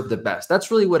really serve the best.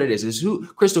 That's really what it is who,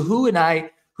 Christo, who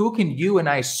can you and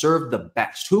I serve the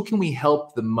best? Who can we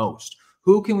help the most?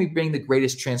 Who can we bring the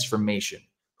greatest transformation?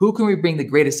 Who can we bring the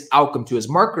greatest outcome to? As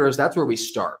marketers, that's where we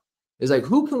start. It's like,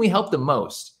 who can we help the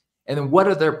most? And then what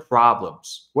are their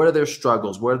problems? What are their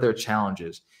struggles? What are their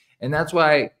challenges? And that's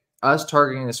why us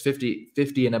targeting this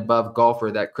 50 and above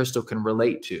golfer that Christo can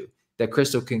relate to, that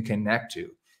Christo can connect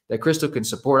to, that Christo can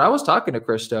support. I was talking to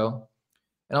Christo,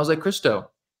 and I was like, Christo,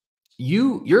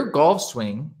 your golf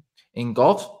swing and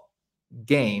golf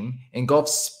game and golf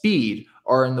speed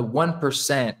are in the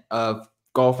 1% of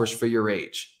golfers for your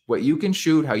age. What you can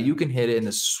shoot, how you can hit it, and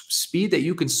the speed that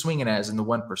you can swing it as in the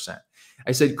 1%.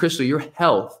 I said, Christo, your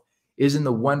health is in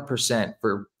the 1%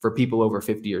 for people over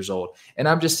 50 years old. And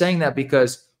I'm just saying that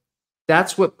because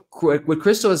that's what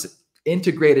Christo has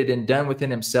integrated and done within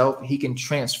himself. He can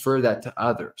transfer that to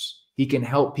others. He can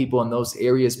help people in those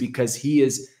areas because he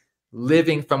is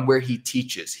living from where he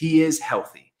teaches. He is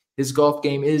healthy. His golf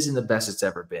game is in the best it's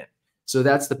ever been. So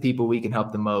that's the people we can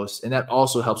help the most. And that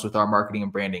also helps with our marketing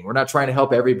and branding. We're not trying to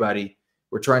help everybody.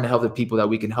 We're trying to help the people that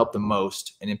we can help the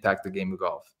most and impact the game of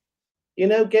golf. You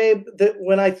know, Gabe, that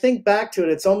when I think back to it,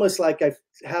 it's almost like I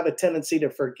have a tendency to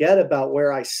forget about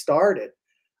where I started.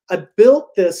 I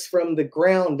built this from the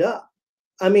ground up.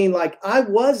 I mean, like, I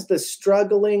was the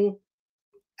struggling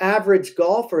average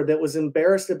golfer that was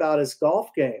embarrassed about his golf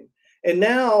game. And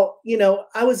now, you know,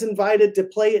 I was invited to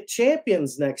play at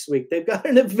Champions next week. They've got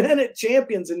an event at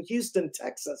Champions in Houston,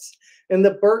 Texas. And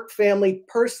the Burke family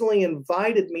personally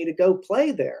invited me to go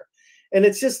play there. And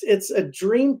it's a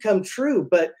dream come true.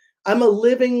 But I'm a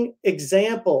living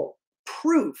example,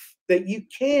 proof that you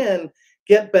can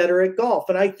get better at golf.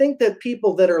 And I think that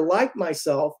people that are like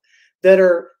myself, that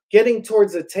are getting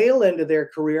towards the tail end of their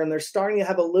career and they're starting to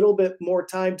have a little bit more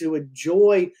time to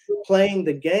enjoy playing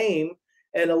the game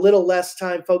and a little less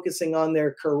time focusing on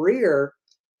their career,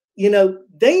 you know,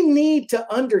 they need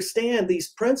to understand these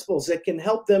principles that can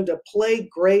help them to play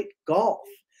great golf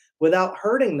without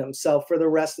hurting themselves for the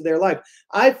rest of their life.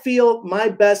 I feel my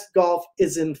best golf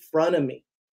is in front of me.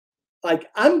 Like,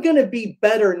 I'm going to be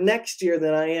better next year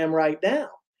than I am right now.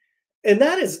 And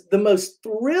that is the most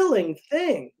thrilling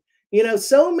thing. You know,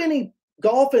 so many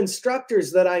golf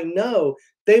instructors that I know,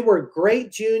 they were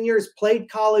great juniors, played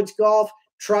college golf,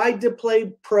 tried to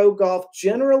play pro golf,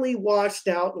 generally washed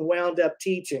out and wound up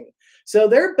teaching. So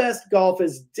their best golf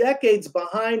is decades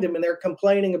behind them, and they're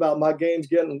complaining about my game's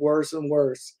getting worse and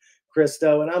worse,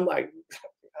 Christo. And I'm like,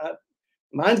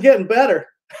 mine's getting better.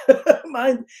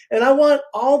 Mine, and I want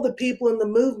all the people in the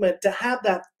movement to have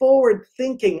that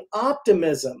forward-thinking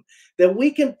optimism that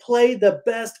we can play the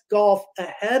best golf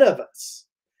ahead of us.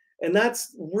 And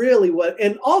that's really what,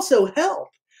 and also health.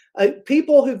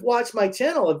 People who've watched my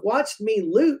channel have watched me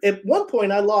lose. At one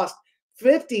point, I lost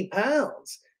 50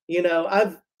 pounds. You know,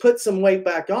 I've put some weight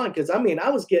back on because, I mean, I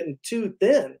was getting too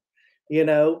thin, you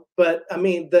know, but I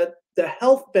mean, the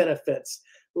health benefits,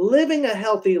 living a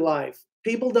healthy life.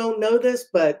 People don't know this,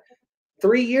 but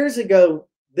 3 years ago,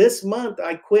 this month,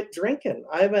 I quit drinking.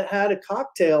 I haven't had a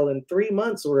cocktail in 3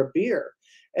 months or a beer.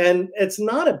 And it's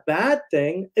not a bad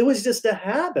thing. It was just a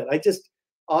habit. I just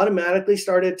automatically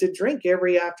started to drink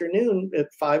every afternoon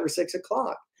at 5 or 6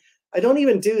 o'clock. I don't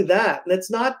even do that. And it's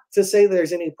not to say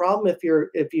there's any problem if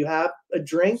you have a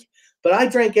drink, but I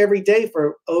drank every day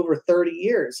for over 30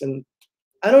 years. And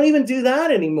I don't even do that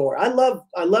anymore. I love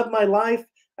my life.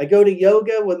 I go to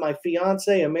yoga with my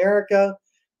fiance, America.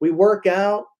 We work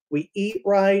out, we eat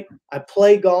right. I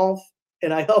play golf,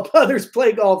 and I help others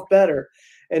play golf better.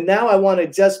 And now I want to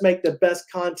just make the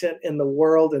best content in the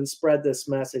world and spread this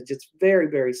message. It's very,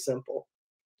 very simple.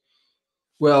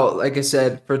 Well, like I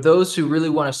said, for those who really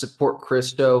want to support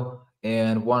Christo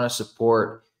and want to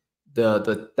support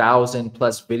the 1,000+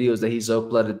 videos that he's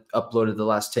uploaded the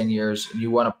last 10 years, and you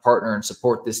want to partner and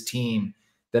support this team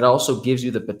that also gives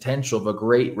you the potential of a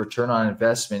great return on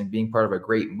investment and being part of a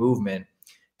great movement,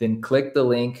 then click the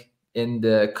link in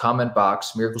the comment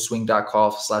box,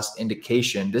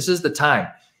 miracleswing.com/indication. This is the time.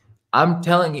 I'm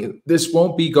telling you, this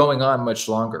won't be going on much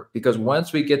longer, because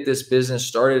once we get this business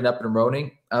started up and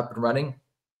running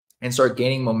and start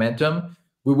gaining momentum,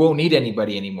 we won't need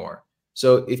anybody anymore.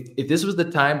 So if this was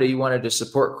the time that you wanted to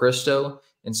support Christo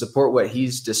and support what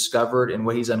he's discovered and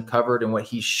what he's uncovered and what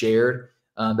he's shared,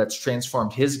 that's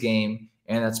transformed his game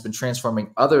and that's been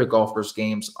transforming other golfers'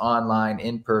 games online,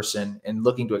 in person, and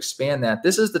looking to expand that,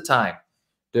 this is the time.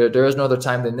 There is no other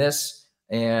time than this.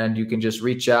 And you can just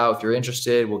reach out if you're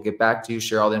interested. We'll get back to you,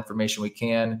 share all the information we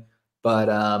can.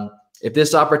 But if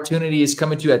this opportunity is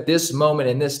coming to you at this moment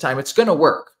in this time, it's going to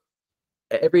work.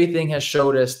 Everything has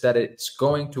showed us that it's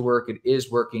going to work. It is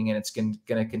working, and it's going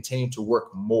to continue to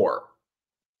work more.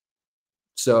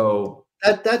 So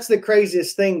that's the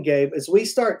craziest thing, Gabe, is we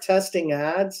start testing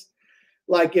ads.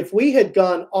 Like if we had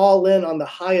gone all in on the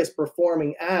highest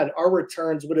performing ad, our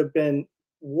returns would have been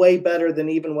way better than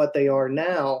even what they are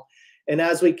now. And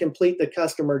as we complete the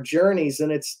customer journeys,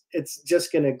 and it's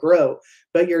just going to grow.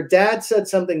 But your dad said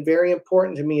something very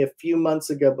important to me a few months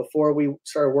ago before we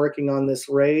started working on this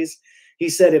raise. He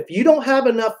said, if you don't have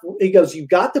enough, he goes, you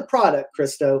got the product,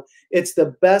 Christo. It's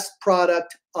the best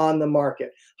product on the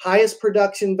market. Highest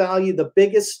production value. The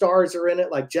biggest stars are in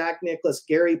it, like Jack Nicklaus,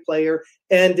 Gary Player,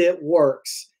 and it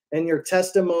works. And your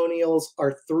testimonials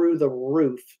are through the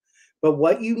roof. But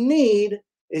what you need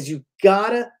is you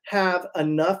gotta have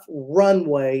enough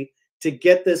runway to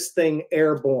get this thing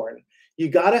airborne. You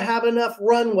gotta have enough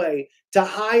runway to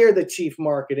hire the chief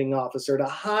marketing officer, to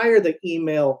hire the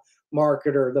email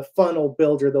marketer, the funnel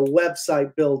builder, the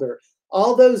website builder,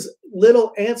 all those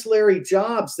little ancillary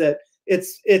jobs that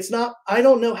it's not, I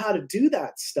don't know how to do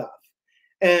that stuff.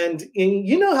 And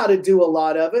you know how to do a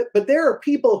lot of it, but there are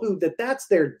people who that's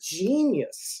their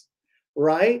genius,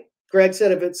 right? Greg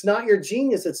said, if it's not your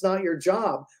genius, it's not your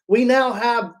job. We now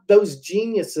have those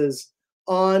geniuses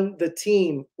on the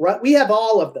team, right? We have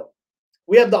all of them.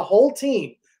 We have the whole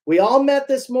team. We all met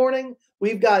this morning.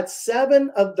 We've got 7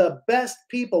 of the best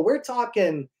people. We're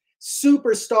talking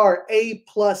superstar A+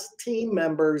 team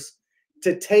members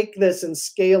to take this and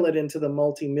scale it into the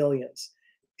multi-millions.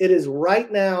 It is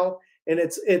right now. And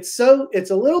it's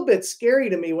a little bit scary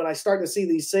to me when I start to see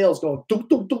these sales going doom,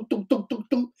 doom, doom, doom, doom, doom,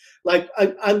 doom. Like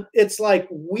it's like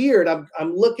weird.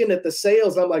 I'm looking at the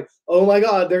sales. I'm like, oh my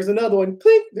God, there's another one.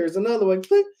 Click. There's another one.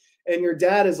 Click. And your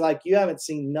dad is like, you haven't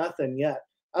seen nothing yet.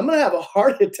 I'm gonna have a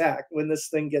heart attack when this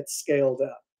thing gets scaled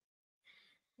up.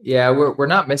 Yeah, we're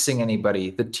not missing anybody.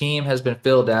 The team has been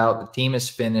filled out. The team is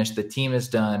finished. The team is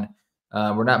done.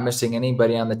 We're not missing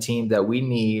anybody on the team that we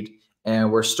need.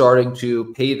 And we're starting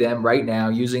to pay them right now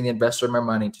using the investor of my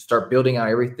money to start building out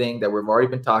everything that we've already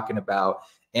been talking about.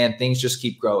 And things just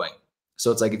keep growing.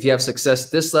 So it's like if you have success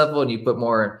at this level and you put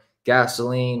more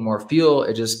gasoline, more fuel,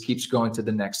 it just keeps going to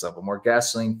the next level. More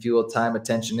gasoline, fuel, time,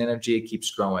 attention, energy, it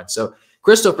keeps growing. So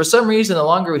Christo, for some reason, the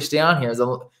longer we stay on here,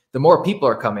 the more people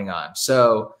are coming on.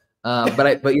 So,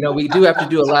 but you know, we do have to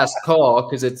do a last call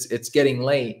because it's getting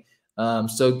late.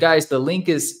 So guys, the link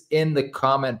is in the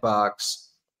comment box.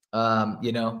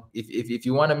 You know, if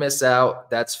you want to miss out,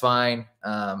 that's fine.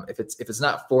 If it's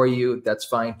not for you, that's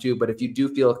fine too. But if you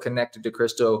do feel connected to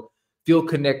Christo, feel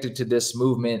connected to this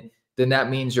movement, then that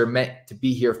means you're meant to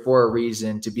be here for a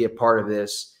reason, to be a part of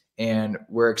this. And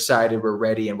we're excited, we're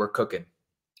ready, and we're cooking.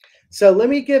 So let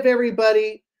me give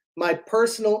everybody my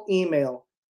personal email,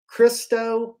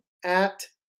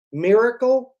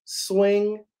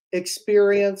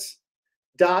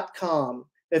 christo@miracleswingexperience.com.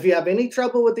 If you have any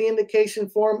trouble with the indication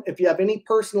form, if you have any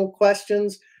personal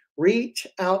questions, reach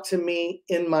out to me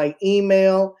in my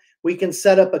email. We can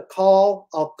set up a call.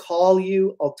 I'll call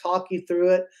you. I'll talk you through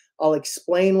it. I'll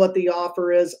explain what the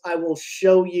offer is. I will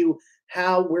show you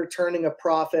how we're turning a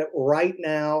profit right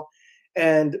now.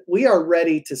 And we are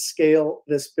ready to scale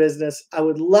this business. I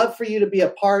would love for you to be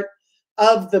a part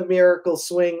of the Miracle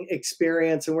Swing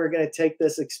experience. And we're going to take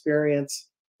this experience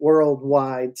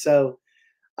worldwide. So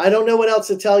I don't know what else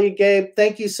to tell you, Gabe.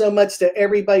 Thank you so much to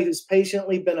everybody who's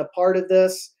patiently been a part of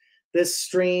this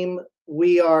stream.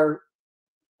 We're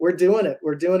doing it.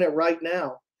 We're doing it right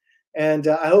now. And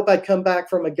I hope I come back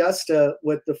from Augusta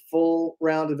with the full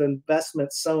round of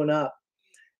investment sewn up.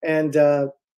 And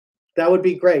that would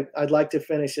be great. I'd like to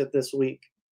finish it this week.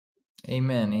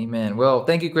 Amen. Amen. Well,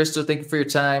 thank you, Christo. Thank you for your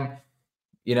time.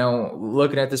 You know,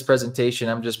 looking at this presentation,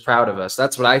 I'm just proud of us.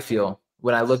 That's what I feel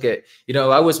when I look at, you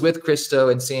know, I was with Christo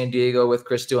in San Diego, with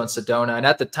Christo in Sedona. And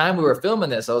at the time we were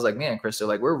filming this, I was like, man, Christo,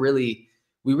 like we really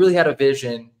had a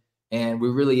vision and we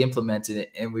really implemented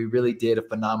it and we really did a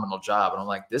phenomenal job. And I'm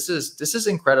like, this is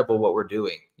incredible what we're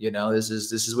doing. You know, this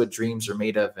is what dreams are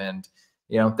made of. And,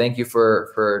 you know, thank you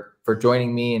for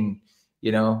joining me and,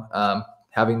 you know,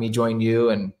 having me join you.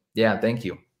 And yeah, thank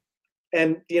you.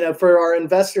 And, you know, for our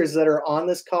investors that are on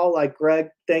this call, like Greg,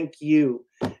 thank you.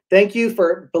 Thank you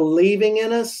for believing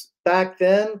in us back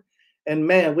then. And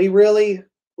man, we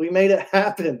made it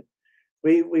happen.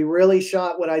 We really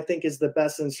shot what I think is the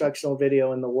best instructional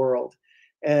video in the world.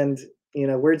 And, you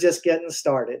know, we're just getting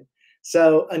started.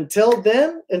 So until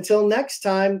then, until next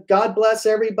time, God bless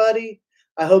everybody.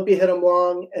 I hope you hit them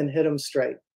long and hit them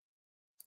straight.